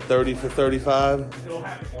 30 for 35?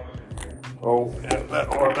 Or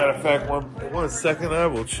matter of fact, one second, I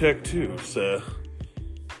will check too. So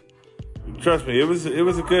trust me, it was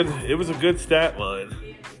a good stat line.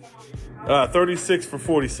 36 for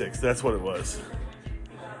 46, that's what it was.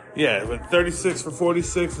 Yeah, but 36 for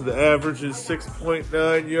 46, and the average is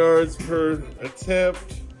 6.9 yards per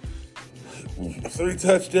attempt. 3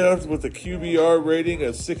 touchdowns with a QBR rating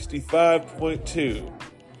of 65.2.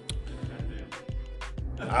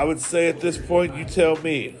 I would say at this point, you tell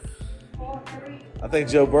me. I think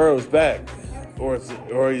Joe Burrow's back, or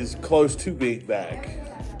he's close to being back.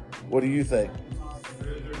 What do you think?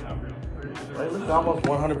 It looked almost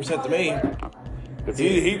 100% to me.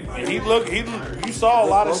 You saw a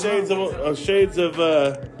lot of shades of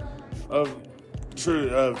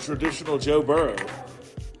traditional Joe Burrow.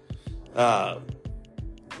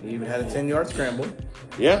 He even had a 10-yard scramble.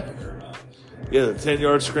 Yeah, the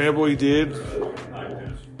 10-yard scramble he did.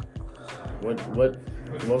 What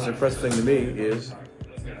the most impressive thing to me is,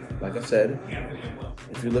 like I said,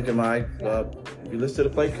 if you look at if you listen to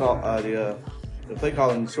the play call, the play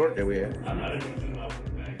calling short that we had.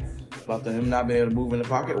 about him not being able to move in the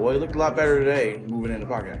pocket. Well, he looked a lot better today moving in the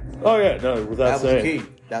pocket. Oh yeah, no, without That was saying. the key.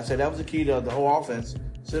 That was the key to the whole offense.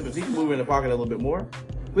 So if he can move in the pocket a little bit more,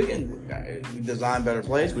 we can design better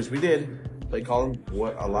plays, which we did. Play calling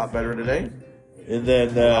a lot better today. And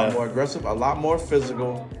then A lot more aggressive, a lot more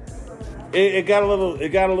physical. it got a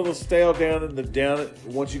little stale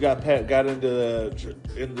once you got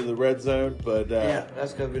into the red zone. But Yeah,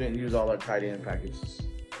 that's because we didn't use all our tight end packages.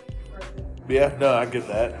 yeah, no, I get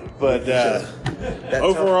that. But That's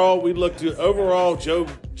overall, Joe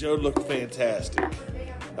looked fantastic.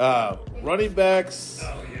 Running backs,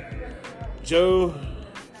 Joe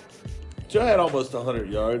had almost 100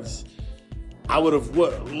 yards. I would have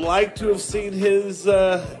liked to have seen his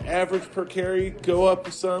average per carry go up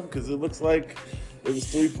some because it looks like it was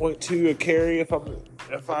 3.2 a carry if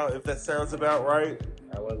that sounds about right.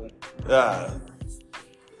 I wasn't.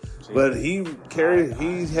 But he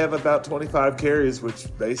have about 25 carries, which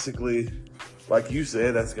basically, like you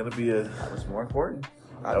said, that's going to be That was more important.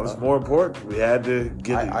 that was more important. We had to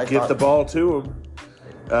I get thought- the ball to him.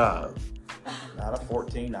 Not a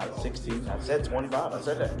 14, not a 16. I said 25. I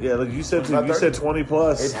said that. Yeah, like you said, 20 It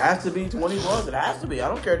plus. has to be 20 plus. It has to be. I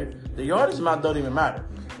don't care. The yardage amount don't even matter.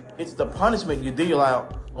 It's the punishment you deal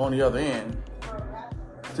out on the other end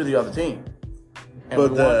to the other team.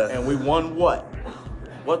 And we won what?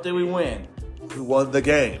 What did we win? We won the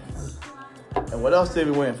game. And what else did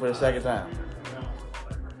we win for the second time?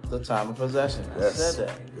 The time of possession. I said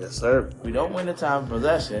that. Yes, sir. We don't win the time of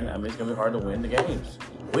possession. I mean, it's going to be hard to win the games.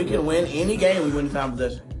 We can win any game we win the time of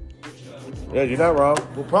possession. Yeah, you're not wrong.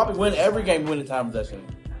 We'll probably win every game we win the time of possession.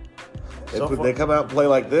 They come out and play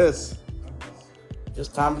like this.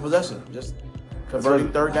 Just time of possession. Just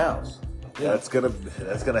converting third downs. Yeah, that's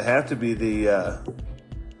gonna have to be the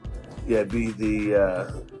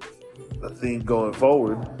theme going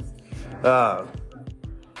forward.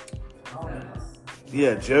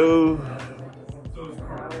 Joe.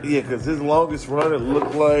 Yeah, because his longest run, it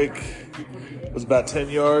looked like, was about 10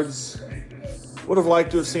 yards. Would have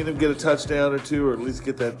liked to have seen him get a touchdown or two, or at least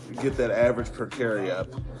get that average per carry up.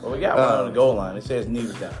 Well, we got one on the goal line. It says knee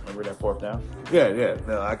was down. Remember that fourth down? Yeah.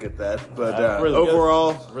 No, I get that. But Really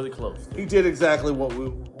overall, good. Really close. he did exactly what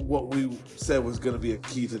we said was going to be a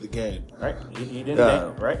key to the game. Right? He didn't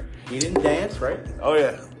dance, right? He didn't dance, right? Oh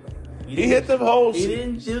yeah, he hit them holes, He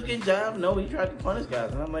didn't juke and jive. No, he tried to punish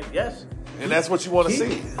guys, and I'm like, yes. and that's what you want to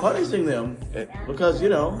see. He's punishing them because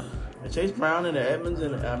Chase Brown and Evans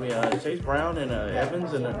and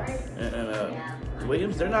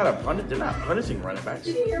Williams. They're not punishing running backs.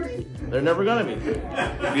 They're never gonna be.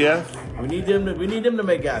 Yeah. We need them to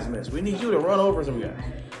make guys miss. We need you to run over some guys.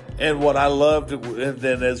 And what I loved, and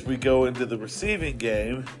then as we go into the receiving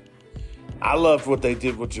game, I loved what they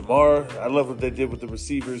did with Jamar. I love what they did with the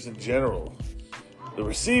receivers in general. The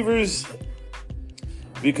receivers,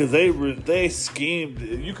 because they schemed.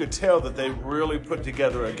 You could tell that they really put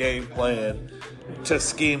together a game plan to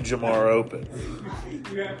scheme Jamar open.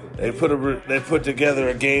 They put together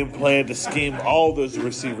a game plan to scheme all those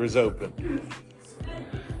receivers open.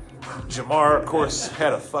 Jamar, of course,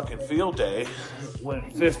 had a fucking field day.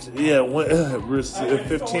 Went 15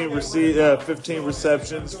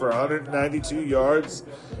 receptions for 192 yards,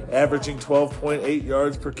 averaging 12.8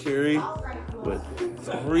 yards per carry, with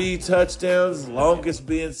 3 touchdowns, longest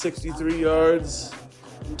being 63 yards,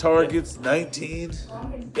 targets 19.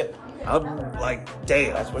 Yep. I'm like,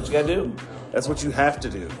 damn. That's what you gotta do. That's what you have to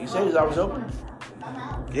do. He said his hours open.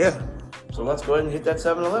 Yeah. So let's go ahead and hit that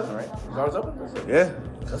 7-11, right? His hours open. Yeah.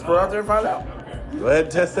 Let's go out there and find out. Go ahead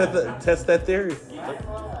and test that theory.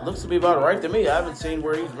 Looks to be about right to me. I haven't seen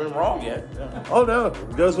where he's been wrong yet. Oh no,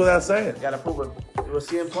 it goes without saying. Gotta prove it. Do a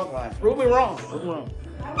CM Punk line. Prove me wrong. Prove me wrong.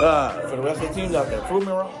 For the rest of the teams out there, prove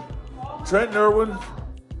me wrong. Trent Irwin,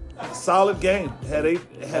 solid game. Had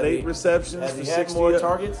eight receptions Has for he had 60. more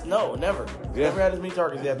targets? No, never. Yeah. Never had as many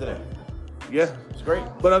targets as he had today. Yeah, It's great.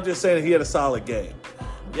 but I'm just saying he had a solid game.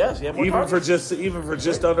 Yes, he had more Even targets. for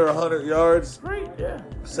just under 100 yards, Great, yeah.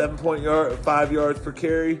 5 yards per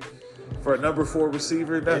carry for a number 4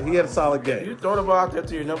 receiver. No, he had a solid You game. throw the ball out there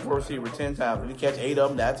to your number 4 receiver 10 times and you catch 8 of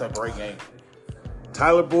them, that's a great game.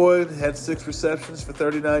 Tyler Boyd had 6 receptions for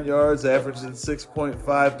 39 yards, averaging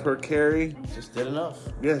 6.5 per carry. Just did enough.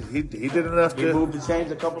 Yeah, he did enough He to. moved the chains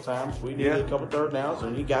a couple times. We did a couple third downs,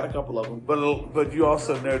 and he got a couple of them. But you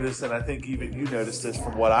also noticed, and I think even you noticed this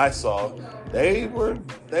from what I saw, they were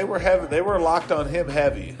locked on him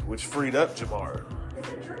heavy, which freed up Jamar.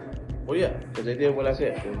 Well, yeah, because they did what I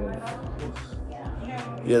said.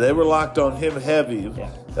 Yeah, they were locked on him heavy.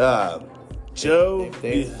 Joe,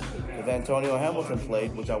 They if Antonio Hamilton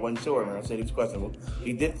played, which I wasn't sure, remember I said he was questionable,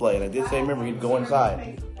 he did play, and I did say, remember, he'd go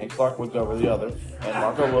inside, and Clark would cover the other, and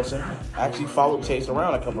Marco Wilson actually followed Chase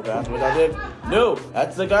around a couple times, which I did, no,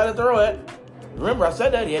 that's the guy to throw it. Remember, I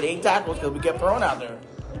said that, he had 8 tackles because we kept throwing out there.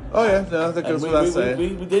 Oh, yeah, no, I think that's what I was saying.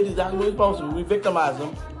 We did exactly what we were supposed to. We victimized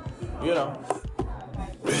them, you know.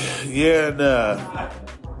 Yeah, and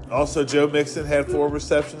also Joe Mixon had 4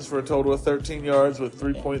 receptions for a total of 13 yards with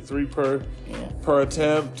 3.3 per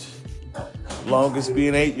attempt. Longest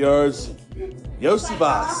being 8 yards.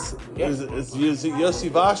 Yosivas. Yeah. Is it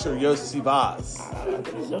Yosivas or Yosivas? I think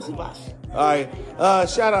it's Yosivas. All right.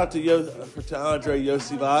 Shout out to Andre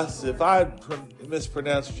Yosivas. If I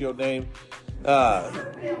mispronounced your name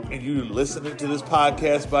and you listening to this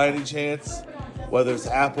podcast by any chance, whether it's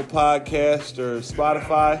Apple Podcast or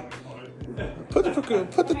Spotify, put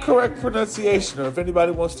the correct pronunciation, or if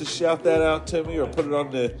anybody wants to shout that out to me or put it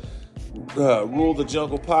on the Rule the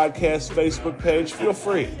Jungle Podcast Facebook page, feel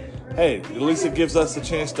free. Hey, at least it gives us a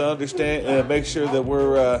chance to understand and make sure that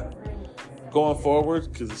we're going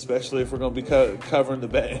forward, because especially if we're going to be covering the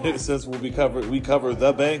Bengals, since we cover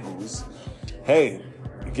the Bengals. Hey,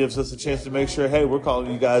 it gives us a chance to make sure. Hey, we're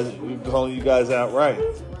calling you guys out right.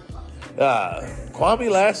 Kwame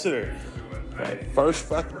Lassiter, first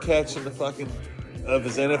fucking catch in the of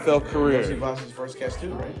his NFL career. Yosivas' first catch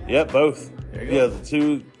too, right? Yep, both. There you go.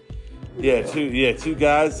 Two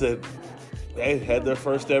guys that had their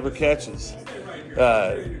first ever catches.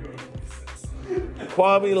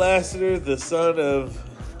 Kwame Lassiter, the son of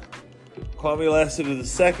Kwame Lassiter II.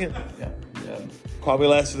 Yeah. Kwame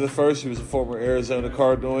Lassiter the first, he was a former Arizona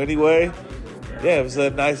Cardinal anyway. Yeah, it was a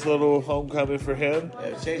nice little homecoming for him.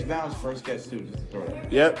 Yeah, Chase Brown's first catch too, just to throw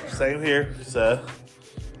that. Yep, same here. So,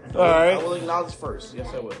 all right. I will acknowledge first. Yes,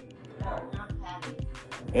 I will.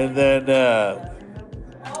 And then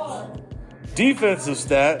defensive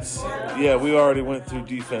stats. Yeah, we already went through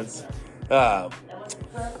defense.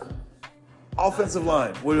 Offensive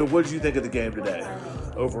line. What did you think of the game today,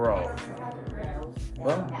 overall?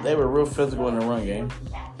 Well, they were real physical in the run game.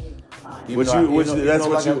 Even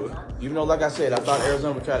though, like I said, I thought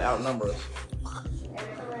Arizona would try to outnumber us.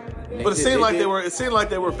 But it seemed like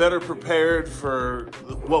they were better prepared for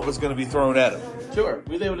what was going to be thrown at them. Sure,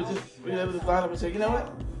 we were able to line up and say, you know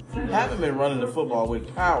what? We haven't been running the football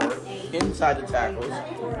with power inside the tackles.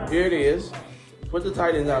 Here it is. Put the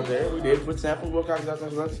tight ends out there. We did. Put Sample Wilcox out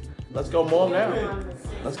there. Let's go mow them down.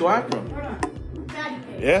 Let's go after them.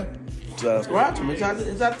 Yeah. So, let's go after them inside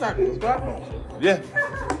the tackle. Let's go after them. Yeah.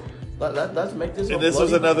 Let's make this. And this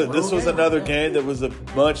was another game that was a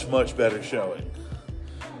much better showing.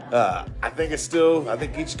 I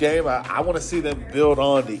think each game, I want to see them build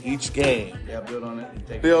on to each game. Yeah, build on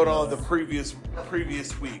it. Build on the previous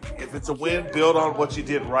week. If it's a win, build on what you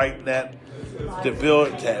did right in that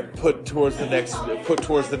to put towards the next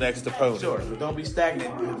opponent. Sure, but don't be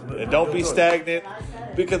stagnant. And don't be stagnant,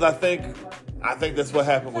 because I think that's what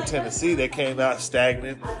happened with Tennessee. They came out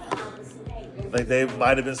stagnant. Like they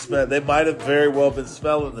might have very well been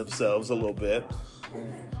smelling themselves a little bit.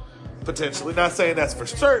 Potentially, not saying that's for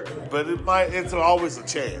certain, but it's always a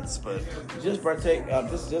chance. But just partake,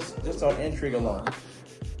 just on intrigue alone,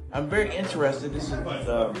 I'm very interested.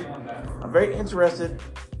 I'm very interested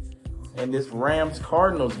in this Rams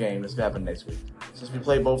Cardinals game that's happening next week. Since we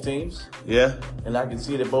play both teams, yeah, and I can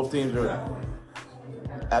see that both teams are,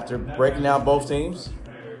 after breaking down both teams,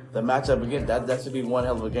 the matchup again, that should be one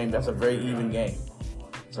hell of a game. That's a very even game.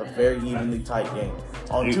 It's a very evenly tight game.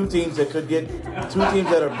 On two teams that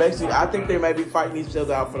are basically, I think they may be fighting each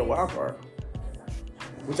other out for the wild card,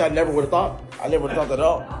 which I never would have thought. I never would have thought that at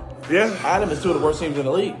all. Yeah. I had them as two of the worst teams in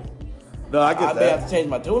the league. No, I get that. I may have to change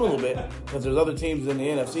my tune a little bit, because there's other teams in the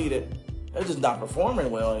NFC that they're just not performing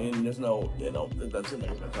well, and there's no, that's going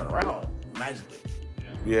to turn around magically.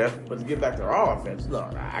 Yeah. But to get back to our offense,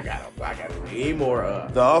 look, I got way more.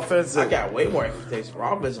 The offense. I got way more expectations for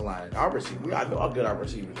our offensive line, our receivers. I know how good our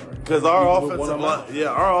receivers are. Because our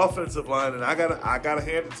offensive line, and I gotta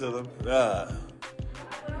hand it to them.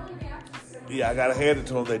 I gotta hand it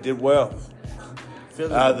to them. They did well.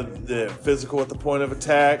 The physical at the point of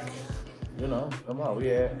attack. Come on,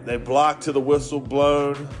 they blocked to the whistle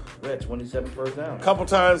blown. We had 27 first down. A couple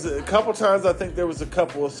times, I think there was a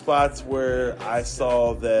couple of spots where I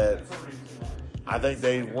saw that I think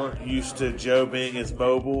they weren't used to Joe being as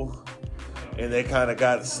mobile, and they kind of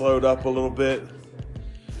got slowed up a little bit.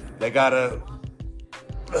 They got to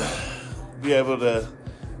be able to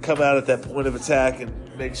come out at that point of attack and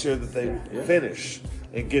make sure that they finish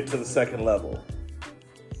and get to the second level.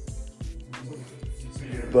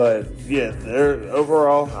 But yeah,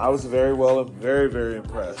 overall, I was very, very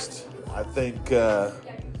impressed. I think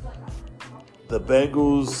the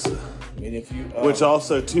Bengals, I mean, if you which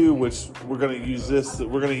also too, which we're going to use this.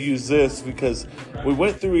 We're going to use this because we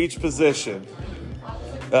went through each position.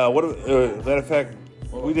 Matter of fact,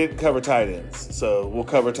 we didn't cover tight ends, so we'll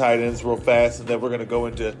cover tight ends real fast, and then we're going to go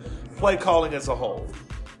into play calling as a whole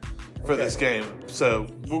for this game. So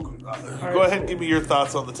go ahead and give me your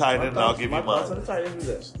thoughts on the tight end, and I'll give you mine. My thoughts on the tight end is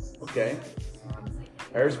this. Okay.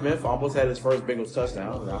 Aaron Smith almost had his first Bengals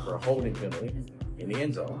touchdown after a holding penalty in the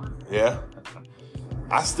end zone. Yeah.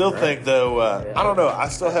 I still think though. I don't know. I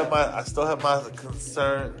still have my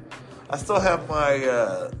concern. I still have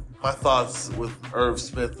my thoughts with Irv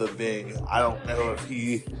Smith of being. I don't know if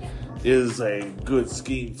he is a good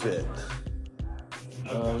scheme fit.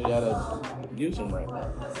 We gotta use him right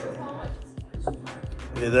now.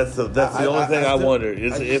 Yeah, that's the only thing I wonder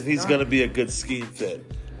is if he's going to be a good scheme fit.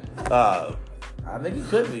 I think he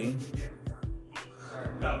could be.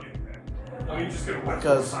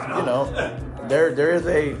 Because,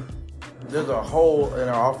 there's a hole in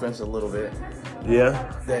our offense a little bit.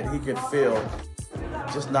 Yeah. That he could fill,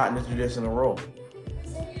 just not in the traditional role.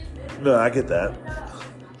 No, I get that.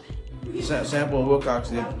 Sample and Wilcox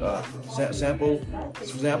did. Sample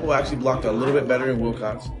actually blocked a little bit better than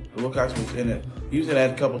Wilcox. Wilcox was in it. He was in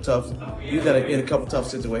a couple tough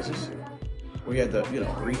situations where he had the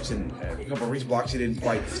reach and a couple of reach blocks he didn't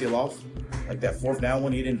quite seal off. Like that fourth down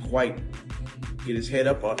one, he didn't quite get his head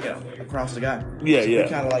up across the guy. Yeah, so yeah. He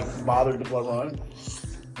kind of like bothered the play run.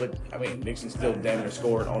 But I mean, Nixon still damn near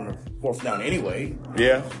scored on the fourth down anyway.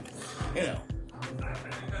 Yeah.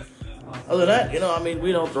 Other than that,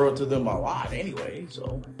 we don't throw it to them a lot anyway.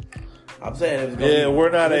 So I'm saying we're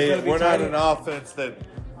not an offense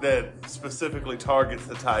that specifically targets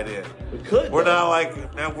the tight end. We could. We're not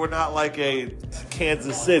like a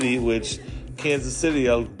Kansas City, which Kansas City.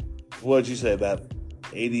 What'd you say about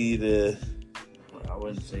 80 to? I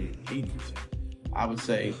wouldn't say 80%. I would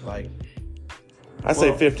say I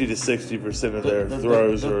say 50 to 60% of their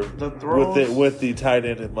throws are with the tight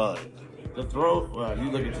end in mind. The throw. Well, if you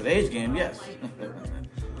look at today's game, yes.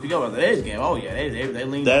 If you go by today's game, they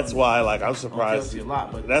lean. That's why, I'm surprised. A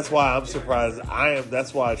lot, but that's why I'm surprised.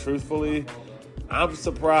 That's why, truthfully, I'm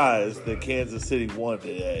surprised that Kansas City won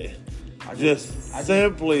today.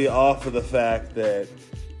 Simply off of the fact that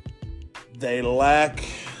they lack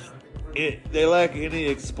any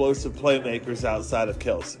explosive playmakers outside of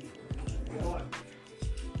Kelsey.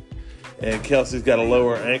 And Kelsey's got a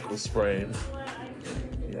lower ankle sprain.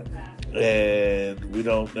 And we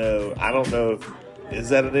don't know. I don't know is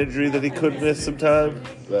that an injury that he could miss some time?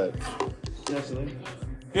 But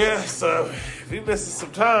yeah, so if he misses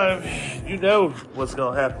some time, you know what's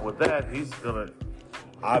going to happen with that. He's going to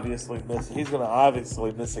obviously miss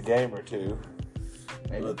a game or two.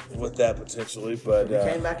 Maybe. With that potentially, but he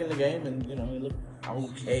came back in the game and he looked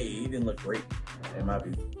okay. He didn't look great. It might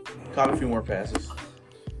be caught a few more passes,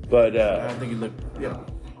 but I don't think he looked.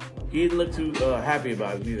 He didn't look too happy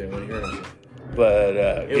about it either when he heard it. But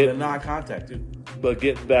it was a non-contact too. But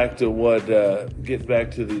getting back to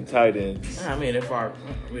the tight ends. I mean,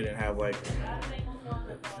 we didn't have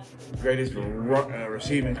greatest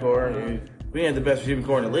receiving core. We had the best receiving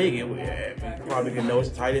core in the league, and we probably could notice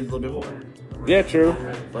the tight ends a little bit more. Yeah, true.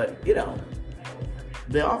 But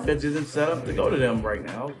the offense isn't set up to go to them right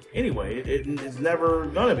now. Anyway, it's never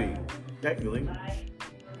gonna be technically.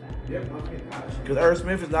 Because Irv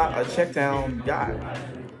Smith is not a check down guy.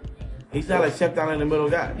 He's not a check down in the middle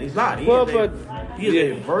guy. He's not. He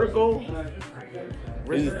is a vertical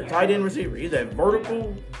tight end receiver. He's a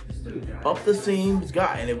vertical up the seams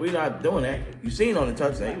guy. And if we're not doing that, you've seen on the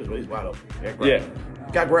touchdown, he was really wide open.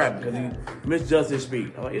 Got grabbed because he misjudged his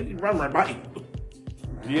speed. He run right by you.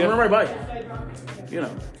 Yeah. Run right by you.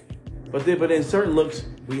 But in certain looks,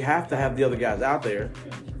 we have to have the other guys out there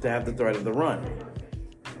to have the threat of the run.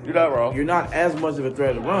 You're not wrong. You're not as much of a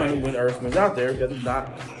threat of the run when Irv Smith's out there because he's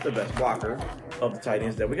not the best blocker of the tight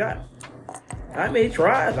ends that we got. I mean, he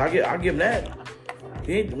tries. I'll give him that.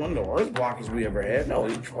 He ain't one of the worst blockers we ever had. No,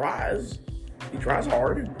 he tries. He tries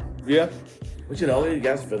hard. Yeah. But he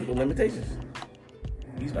got his physical limitations.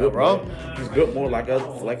 He's good. He's built more like a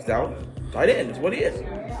flexed out tight end. That's what he is.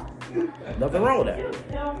 Nothing wrong with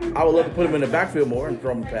that. I would love to put him in the backfield more and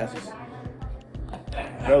throw him passes.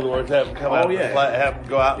 In other words, have him come out the flat, have him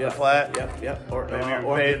go out in the flat. Yep.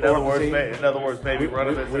 In other words, maybe run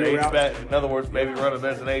him as an H-back. In other words, maybe run him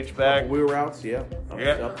as an H-back. Wheel routes,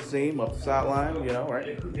 up the seam, up the sideline, right?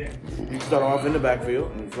 You can start off in the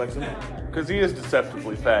backfield and flex him. Because he is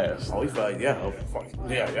deceptively fast. Oh, he's fast, yeah.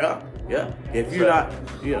 If you're not,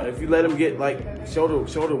 if you let him get shoulder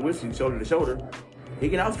with you, shoulder to shoulder, he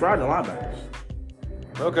can outstride the linebackers.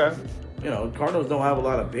 Okay. Cardinals don't have a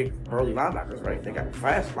lot of big, burly linebackers, right? They got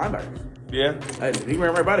fast linebackers. Yeah. Hey, if you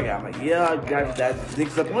remember about a guy, I'm like, yeah, guys, that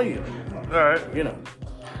sneaks up on you. All right.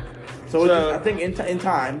 So it's just, I think in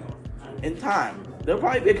time, there'll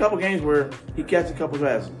probably be a couple games where he catches a couple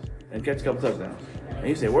passes and catches a couple touchdowns. And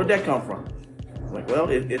you say, where'd that come from? I'm like, well,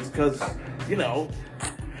 it's because, you got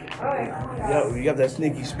that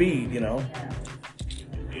sneaky speed, You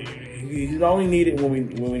only need it when we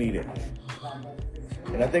need it.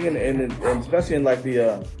 And I think, and especially in like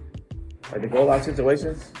the goal line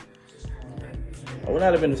situations, I would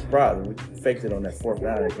not have been surprised if we faked it on that fourth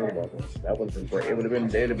down. That would have been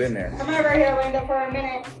great. They'd have been there. Come over here, Linda, for a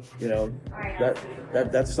minute.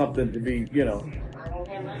 That's something to be,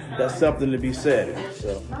 that's something to be said.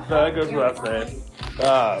 So that goes without saying.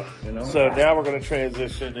 So now we're going to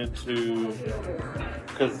transition into,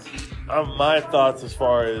 because my thoughts as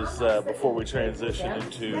far as before we transition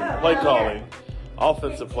into play calling,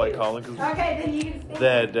 offensive play calling, Okay, then you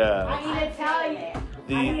that I need to tell you.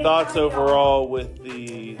 the thoughts overall with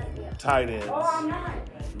the tight ends. Oh, I'm not.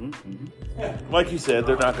 Like you said,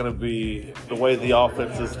 they're not going to be the way the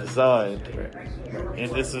offense is designed,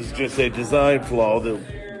 and this is just a design flaw that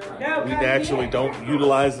we naturally don't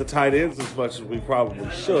utilize the tight ends as much as we probably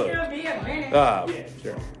should.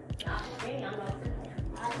 sure.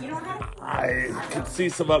 I can see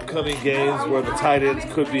some upcoming games where the tight ends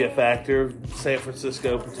could be a factor. San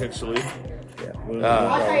Francisco potentially. Yeah.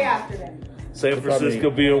 I'll tell you after then. San Francisco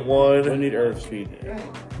being We one. need earth speed.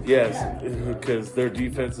 Yes, because their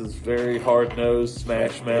defense is very hard nosed,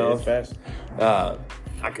 smash mouth. It's fast.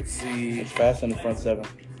 I could see. It's fast in the front seven.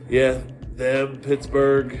 Yeah, them,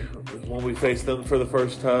 Pittsburgh, when we face them for the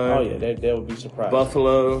first time. Oh yeah, they would be surprised.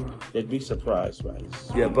 Buffalo. They'd be surprised by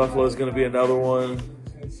this. Yeah, Buffalo's going to be another one.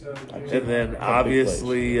 And then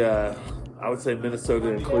obviously, I would say Minnesota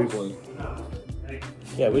and Cleveland.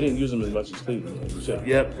 Yeah, we didn't use them as much as Cleveland.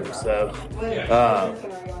 Yep. So,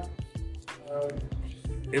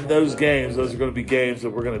 in those games, those are going to be games that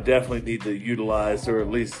we're going to definitely need to utilize, or at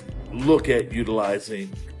least look at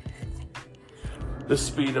utilizing the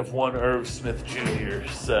speed of one Irv Smith Jr.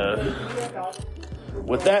 So,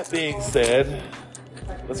 with that being said,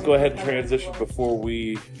 let's go ahead and transition before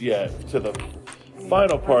we to the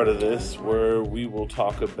final part of this, where we will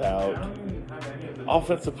talk about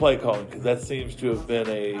offensive play calling, because that seems to have been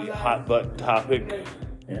a hot button topic.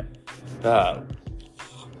 Yeah.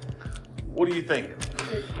 What do you think?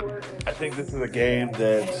 I think this is a game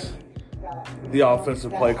that the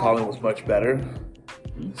offensive play calling was much better.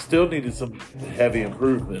 Still needed some heavy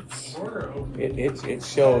improvements. It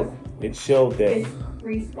showed that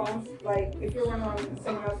Response, like if you're running on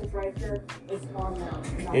someone else's right here, it's on now.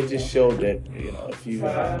 it just showed that if you No,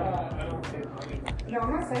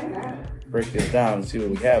 I'm not saying that. break this down and see what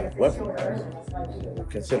we have weapon-wise,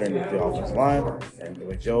 considering the offensive line and the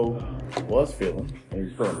way Joe was feeling and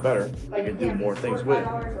he's feeling better, he could do more things with it.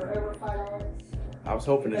 Or over $5. I was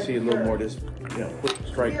hoping to see a little more of this, quick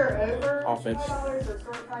strike You're over offense $5 or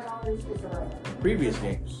short $5 is a row. previous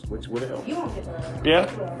games, which would have helped. You won't get the row.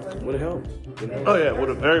 Yeah? Would have helped. Oh yeah, would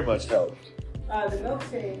have very much helped. The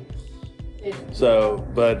milkshake is So,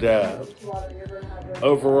 but water. You're gonna have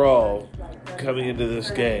overall, coming into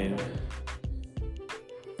this game,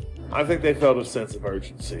 I think they felt a sense of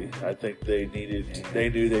urgency. I think they knew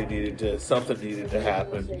they needed to, something needed to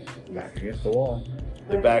happen. Back against the wall.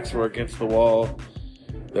 The backs were against the wall.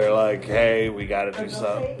 They're like, hey, we got to do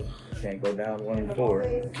something. Can't go down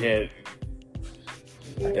 1-4. Can't.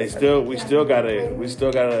 We still got a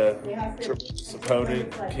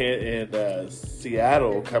opponent in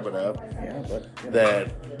Seattle coming up Yeah, but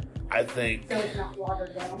that I think. So it's not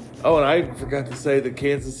watered down. Oh, and I forgot to say that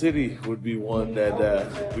Kansas City would be one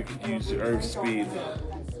that we could use Irv speed.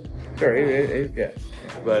 sure, yeah.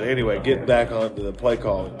 But anyway, getting back onto the play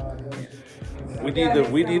calling. We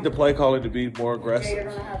need the play calling to be more You're aggressive.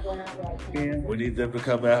 gonna have one out like Yeah. We need them to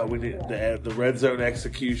come out. We need the red zone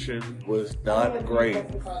execution was not great,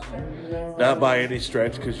 not by any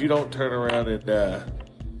stretch, because you don't turn around and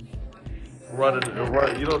run.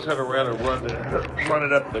 You don't turn around and run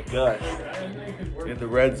it up the gut in the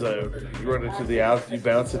red zone. You run it to the out. You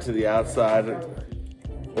bounce it to the outside,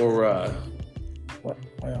 or What?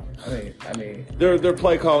 Well, I mean, their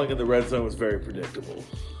play calling in the red zone was very predictable.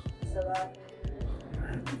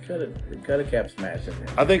 cut a cap smash in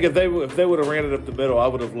there. I think if they would have ran it up the middle, I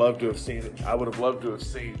would have loved to have seen it. I would have loved to have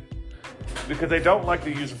seen, because they don't like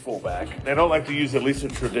to use a fullback. They don't like to use at least a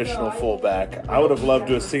traditional fullback. I would have loved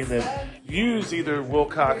to have seen them use either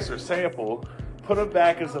Wilcox or Sample, put them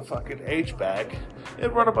back as a fucking H-back,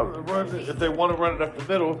 and run if they want to run it up the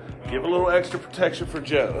middle, give a little extra protection for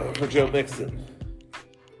Joe Mixon.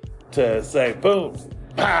 to say boom,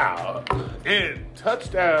 pow, in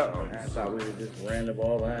touchdown. I thought we would just ran the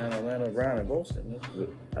ball behind Atlanta Brown and Boston.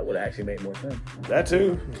 That would actually make more sense. That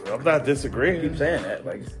too. I'm not disagreeing. Keep saying that,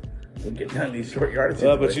 like we'll get down these short yardage.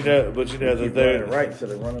 Well, but you know that they're right, so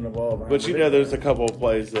they're running the ball. But you know, there's a couple of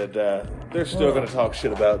plays that they're still going to talk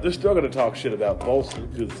shit about. They're still going to talk shit about Bolston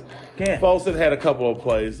because Bolston had a couple of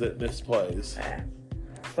plays that missed plays.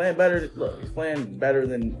 Playing better. Look, he's playing better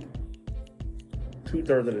than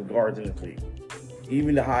 2/3 of the guards in the league,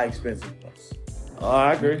 even the high expensive ones. Oh,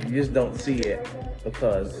 I agree. You just don't see it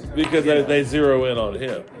because they zero in on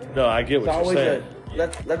him. No, I get what you're saying.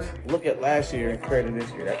 Let's look at last year and compare to this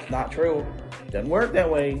year. That's not true. Doesn't work that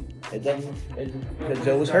way. It doesn't because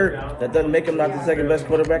Joe was hurt. That doesn't make him not the second best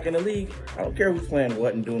quarterback in the league. I don't care who's playing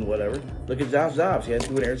what and doing whatever. Look at Josh Dobbs. He had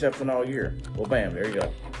 2 interceptions all year. Well, bam, there you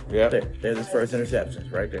go. Yeah, there's his first interceptions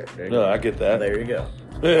right there. There you go. I get that. There you go.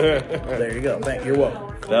 There you go. You're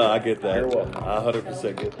welcome. No, I get that. You're welcome. I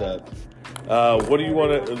 100% get that. What do you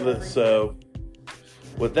want to? So,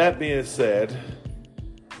 with that being said,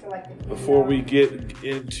 before we get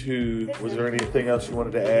into, was there anything else you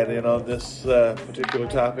wanted to add in on this particular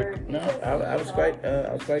topic? No, I was quite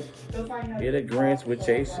hit at grants with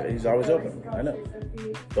Chase. He's always open. I know.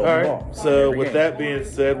 All right. So with that being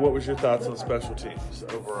said, what was your thoughts on special teams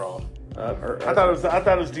overall? I thought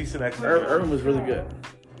it was decent execution. Irvin was really good.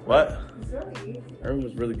 What? Irvin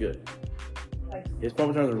was really good. His punt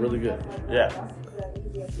returns are really good. Yeah.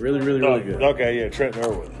 Really good. Okay, yeah, Trent and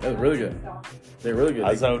Irwin. That was really good. They're really good.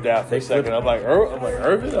 I zoned out for a second. I'm like,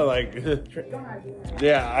 Irvin? I'm like,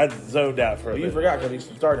 yeah, I zoned out for a minute. You forgot because he's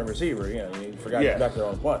starting receiver. You know, you forgot he's back there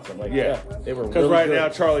on punts. I'm like, yeah. They were because really good. now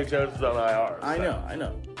Charlie Jones is on IR. So. I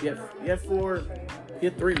know. He had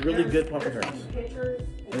 3 really good punt returns.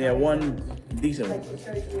 And he had 1 decent one.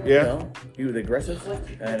 Yeah. You know? He was aggressive,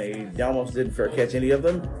 and he almost didn't catch any of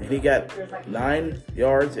them. And he got 9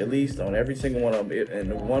 yards at least on every single one of them. And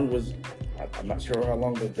the one was, I'm not sure how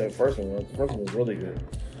long the first one was. The first one was really good.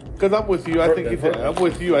 Because I'm with you. I think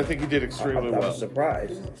he did extremely well. I was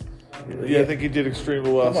surprised. Yeah, I think he did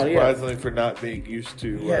extremely well, surprisingly, for not being used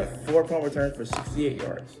to. He had 4 punt returns for 68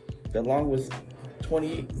 yards. The long was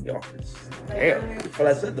 28 yards. Damn. But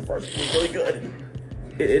I said the first one was really good.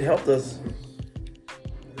 It helped us.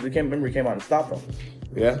 We came out and stopped them.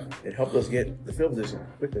 Yeah. It helped us get the field position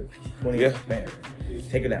quickly. 20 man.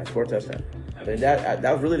 Take it down, score a touchdown. But that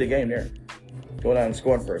was really the game there. Going out and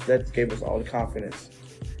scoring first. That gave us all the confidence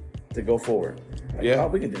to go forward. Oh,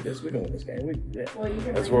 we can do this. We can win this game.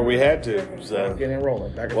 That's where we had to. So getting it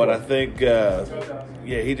rolling. I think,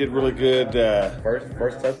 he did really good.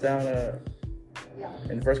 First touchdown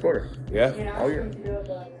in the first quarter. Yeah. All year.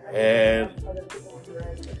 And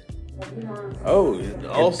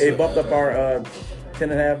also it bumped up our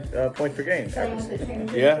 10.5 points per game.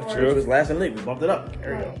 Yeah, true. It was last in the league. We bumped it up.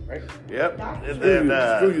 There you go. Right. Yep. And then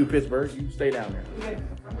screw you, Pittsburgh. You stay down there.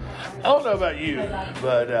 I don't know about you,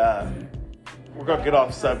 but we're gonna get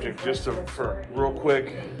off subject just for real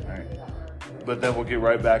quick. All right. But then we'll get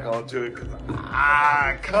right back onto it. 'Cause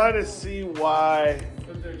I kind of see why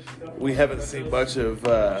we haven't seen much of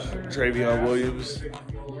Travion Williams.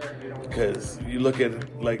 Because you look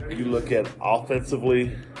at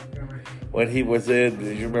offensively when he was in.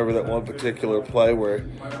 Do you remember that one particular play where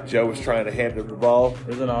Joe was trying to hand him the ball? It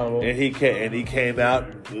was an audible. And he came out.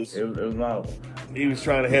 It was an audible. He was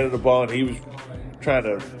trying to hand him the ball, and he was trying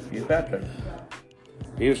to.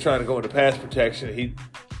 He was trying to go into pass protection. He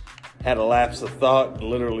had a lapse of thought, and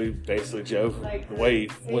literally, basically, Joe, the way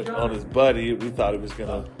he went on his buddy, we thought he was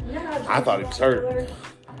gonna. I thought he was hurt.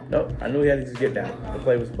 No, I knew he had to just get down. The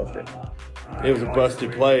play was busted. It was a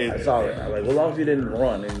busted play. I saw it. I was like, well, as long as he didn't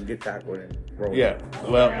run and get tackled and roll. Yeah,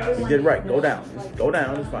 well. He did right. Go down. Just go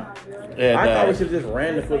down. It's fine. And, I thought we should have just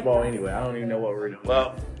ran the football anyway. I don't even know what we're doing.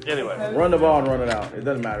 Well, anyway. Run the ball and run it out. It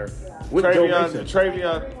doesn't matter. With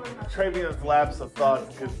Travion's lapse of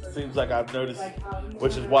thought, because it seems like I've noticed,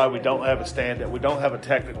 which is why we don't have a standout. We don't have a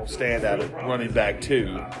technical standout at running back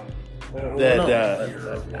 2. I don't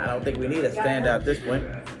think we need a standout at this point,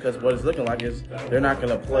 because what it's looking like is they're not going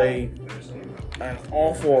to play an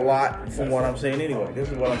awful lot from what I'm saying anyway. This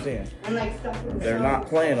is what I'm saying. They're not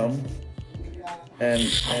playing them,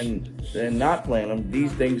 and they're not playing them.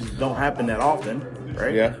 These things don't happen that often,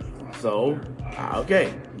 right? Yeah. So,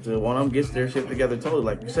 okay. So one of them gets their shit together totally,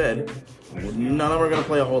 like you said. None of them are going to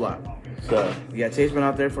play a whole lot. So, you got Chase been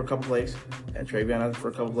out there for a couple plays, and Travion out there for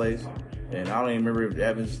a couple plays. And I don't even remember if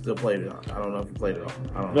Evans still played it. I don't know if he played it all.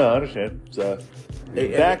 I don't know. No, I understand. So,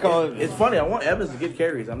 it's funny. I want Evans to get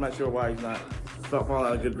carries. I'm not sure why he's not falling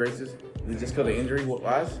out of good graces. Is it just because of injury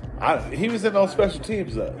wise? He was in on special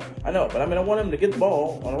teams though. I know, but I mean, I want him to get the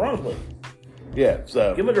ball on a run play. Yeah,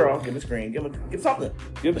 so Give him a draw, give him a screen, give something.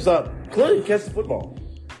 give him something. Clearly catch the football.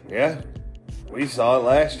 Yeah, we saw it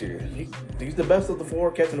last year. He's the best of the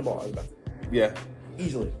four catching the ball. Yeah,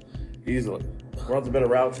 Easily. runs the better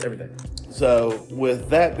routes, everything. So with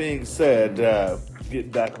that being said,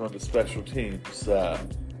 getting back on the special teams,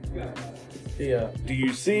 Yeah. do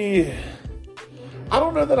you see? I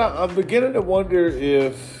don't know that I'm beginning to wonder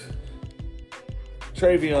if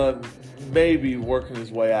Travion may be working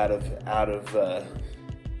his way out of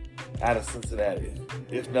Cincinnati.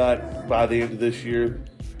 If not by the end of this year,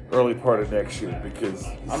 early part of next year, because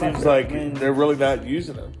it seems like they're really not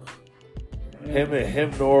using him.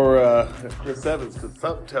 Him nor Chris Evans, because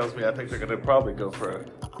something tells me I think they're going to probably go for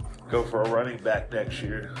a running back next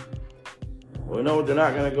year. Well, you know what they're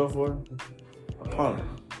not going to go for? A punter.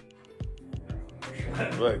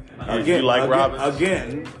 Look, you like Robbins?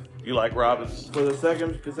 Again. You like Robbins? For the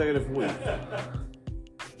second consecutive week.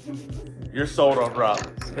 You're sold on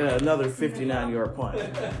Robbins. And another 59-yard punt.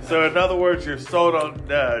 So in other words, you're sold on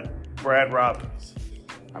Brad Robbins.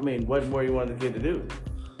 I mean, what more you want the kid to do?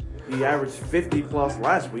 He averaged 50 plus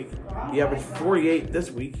last week. He averaged 48 this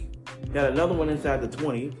week. He had another one inside the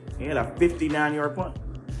 20. He had a 59-yard punt.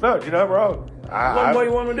 No, you're not wrong. What more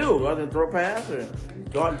you want him to do? Other than throw a pass or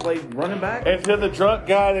go out and play running back? And to the drunk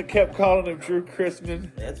guy that kept calling him Drew Christmas.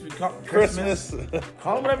 That's what we call Christmas.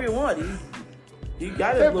 Call him whatever you want. He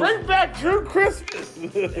got his little... Bring back Drew Christmas.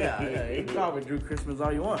 Yeah, you can call him Drew Christmas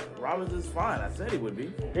all you want. Robbins is fine. I said he would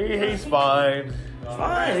be. He's fine. He's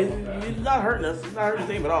fine. He's not hurting us. He's not hurting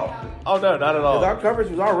the team at all. Oh, no, not at all. Because our coverage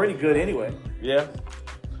was already good anyway. Yeah.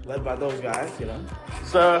 Led by those guys, you know.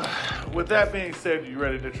 So, with that being said, you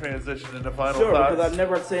ready to transition into final Sure, thoughts? because I've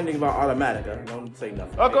never had to say anything about Automatica. I don't say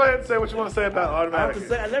nothing. Oh, go ahead and say what you want to say about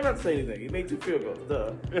Automatic. I never have to say anything. He made 2 field goals.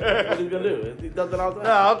 Duh. What he's going to do? He does it all the time.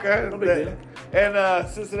 Oh, okay. No big deal. And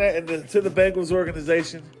Cincinnati, and to the Bengals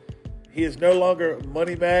organization, he is no longer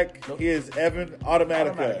Money Mac. Nope. He is Evan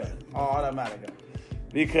Automatica. Automatica.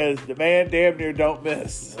 Because the man damn near don't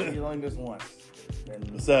miss. Well, he only missed once.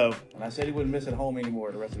 And I said he wouldn't miss at home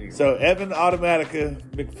anymore the rest of the year. So Evan Automatica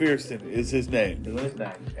McPherson is his name. Doing his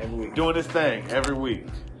thing every week. Doing his thing every week.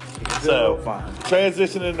 So fine.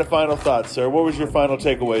 Transitioning into final thoughts, sir. What was your final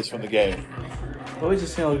takeaways from the game? Well, we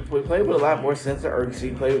just, we played with a lot more sense of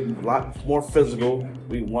urgency. Played with a lot more physical.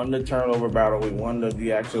 We won the turnover battle. We won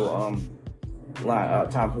the actual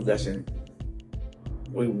time possession.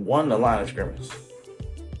 We won the line of scrimmage.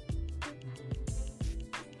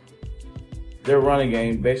 Their running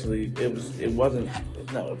game, basically, it was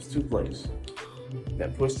 2 plays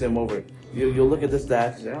that pushed them over. You'll look at the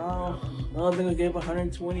stats and say, I think we gave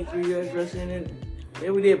 123 yards rushing, and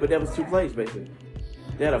yeah, we did, but that was 2 plays, basically.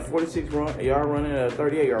 They had a 46-yard run and a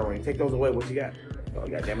 38-yard run. Take those away, what you got? Oh,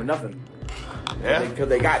 you got damn near nothing. Yeah. Because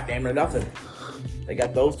they got damn near nothing. They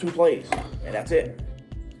got those 2 plays, and that's it.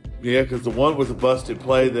 Yeah, because the one was a busted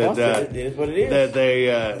play that it is what it is. That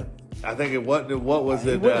they. I think it wasn't. What was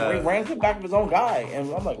it? He ran to the back of his own guy,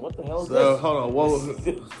 and I'm like, "What the hell is this?" So hold on. What was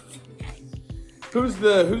who's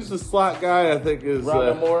the slot guy? I think is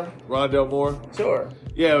Rondell Moore. Rondell Moore. Sure.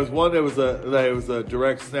 Yeah, it was one that was a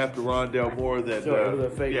direct snap to Rondell Moore. That sure, it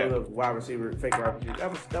was a fake, it was a wide receiver, fake wide receiver.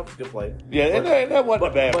 That was a good play. Yeah, and that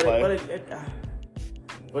wasn't a bad play.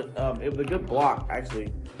 It was a good block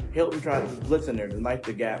actually. Hilton tried to blitz in there to knife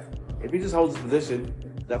the gap. If he just holds his position,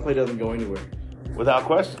 that play doesn't go anywhere. Without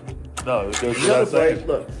question. No, it goes the other without play, saying.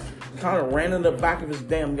 look, kind of ran in the back of his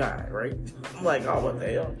damn guy, right? I'm like, oh, what the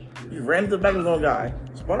hell? He ran to the back of his own guy,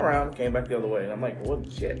 spun around, came back the other way. And I'm like,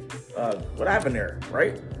 what shit? What happened there,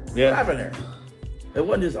 right? Yeah. What happened there? It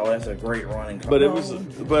wasn't just, that's a great running. But it was,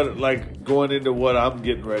 like going into what I'm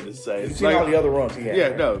getting ready to say. You've seen all the other runs he had. Yeah,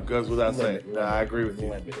 right? no, it goes without saying. No, I agree with you.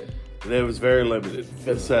 Limited. It was very limited.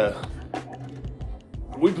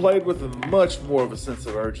 We played with much more of a sense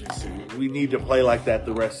of urgency. We need to play like that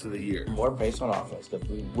the rest of the year. More based on offense, because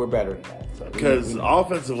we're better than that. Because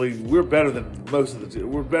offensively, we're better than most of the.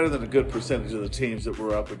 We're better than a good percentage of the teams that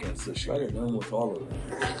we're up against this year. Better than almost all of them.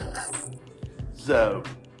 So,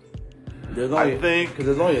 I think because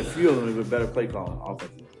there's only a few of them with better play calling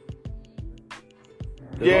offensively.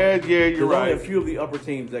 You're right. There's only a few of the upper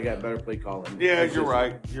teams that got better play calling. Yeah, you're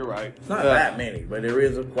right. You're right. It's not that many, but there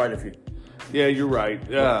is quite a few. Yeah, you're right.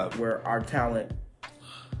 Where our talent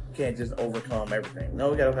can't just overcome everything.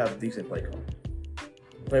 No, we got to have a decent play call.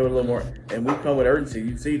 Play with a little more, and we come with urgency.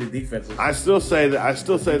 You see the defenses. I still say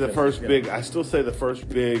the first big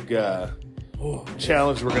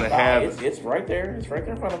challenge we're gonna have. It's right there. It's right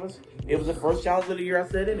there in front of us. It was the first challenge of the year. I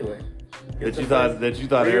said anyway. It's the that first you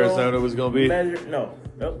thought real Arizona was going to be?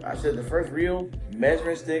 Nope. I said the first real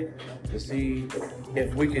measuring stick to see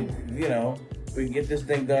if we could, we can get this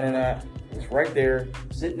thing done or not. It's right there,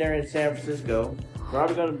 sitting there in San Francisco.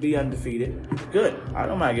 Probably going to be undefeated. Good. I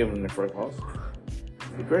don't mind giving them the first loss.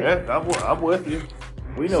 Be great. Yeah, I'm with you.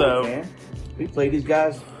 We know we can. We played these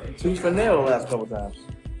guys tooth for nail the last couple times.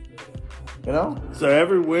 So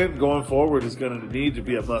every win going forward is going to need to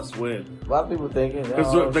be a must win. A lot of people thinking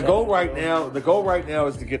Because the goal right now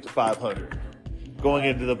is to get to 500 going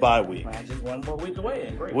into the bye week. Just one more week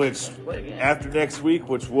away. Great. Which after next week,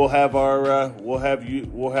 which we'll have our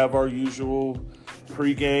usual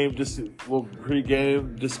pregame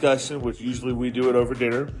discussion, which usually we do it over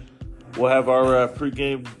dinner. We'll have our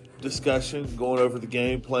pregame discussion going over the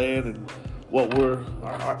game plan and what we're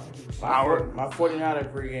my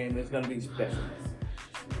 49er pregame is going to be special.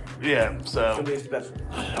 Yeah, so it's going to be special.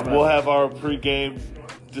 We'll have our pregame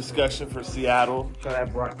discussion for Seattle. Try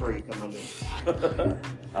that Brock Purdy coming in.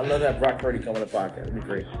 I love that Brock Purdy coming to the podcast. It'd be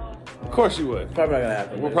great. Of course you would. Probably not going to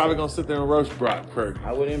happen. We're probably going to sit there and roast Brock Purdy.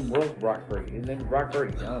 I wouldn't even roast Brock Purdy. His name is Brock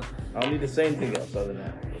Purdy. I don't need to say anything else other than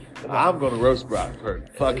that. I'm going to roast Brock Purdy.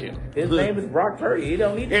 Fuck him. His name is Brock Purdy. He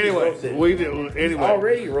don't need to be roasted. He's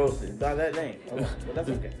already roasted by that name. But that's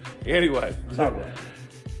okay. Anyway.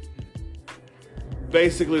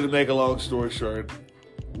 Basically, to make a long story short,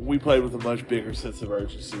 we played with a much bigger sense of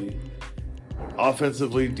urgency.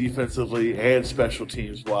 Offensively, defensively, and special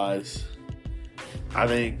teams wise. I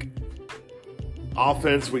think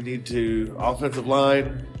offensive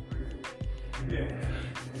line.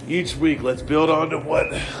 Each week, let's build on to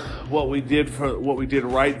what we did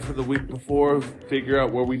right from the week before. Figure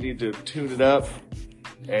out where we need to tune it up,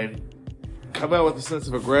 and come out with a sense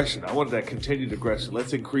of aggression. I want that continued aggression.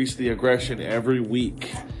 Let's increase the aggression every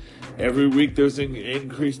week. Every week, there's an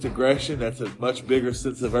increased aggression. That's a much bigger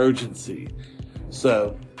sense of urgency.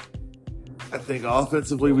 So, I think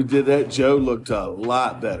offensively we did that. Joe looked a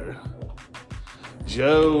lot better.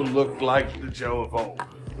 Joe looked like the Joe of old.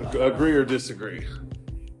 Agree or disagree?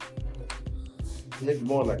 He looked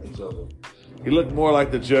more like the Joe. He looked more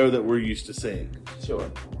like the Joe that we're used to seeing.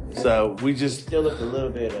 Sure. So we just still looked a little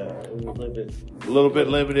bit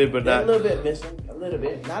limited, but not a little bit missing. A little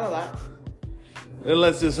bit, not a lot. And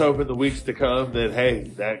let's just hope in the weeks to come that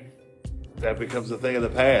that becomes a thing of the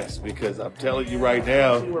past. Because I'm telling you right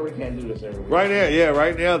now, see where we can't do this every week.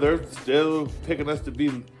 Right now they're still picking us to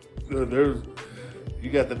be. You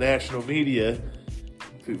got the national media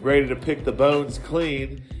ready to pick the bones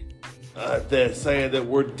clean. They're saying that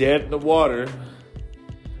we're dead in the water.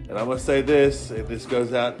 And I'm going to say this, and this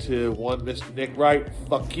goes out to one Mr. Nick Wright.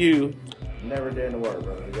 Fuck you. Never dead in the water,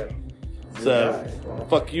 brother.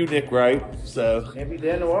 Fuck you, Nick Wright. So can't be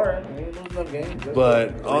dead in the water. We ain't losing no games.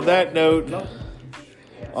 But on that note,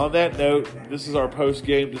 this is our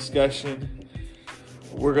post-game discussion.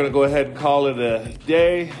 We're going to go ahead and call it a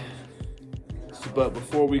day. But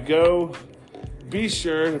before we go, be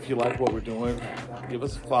sure, if you like what we're doing, give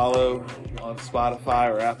us a follow on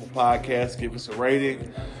Spotify or Apple Podcasts. Give us a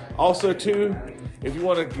rating. Also, too, if you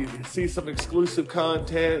want to see some exclusive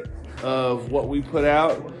content of what we put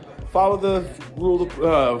out, follow the Rule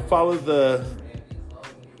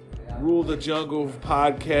the Jungle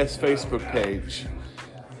podcast Facebook page,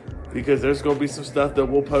 because there's going to be some stuff that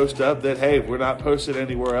we'll post up that, hey, we're not posted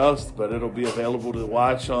anywhere else, but it'll be available to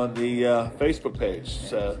watch on the Facebook page.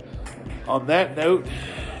 So, on that note,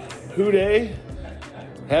 Hooday,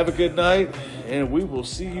 have a good night, and we will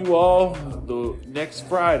see you all the next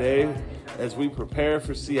Friday as we prepare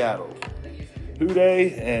for Seattle.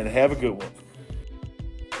 Hooday, and have a good one.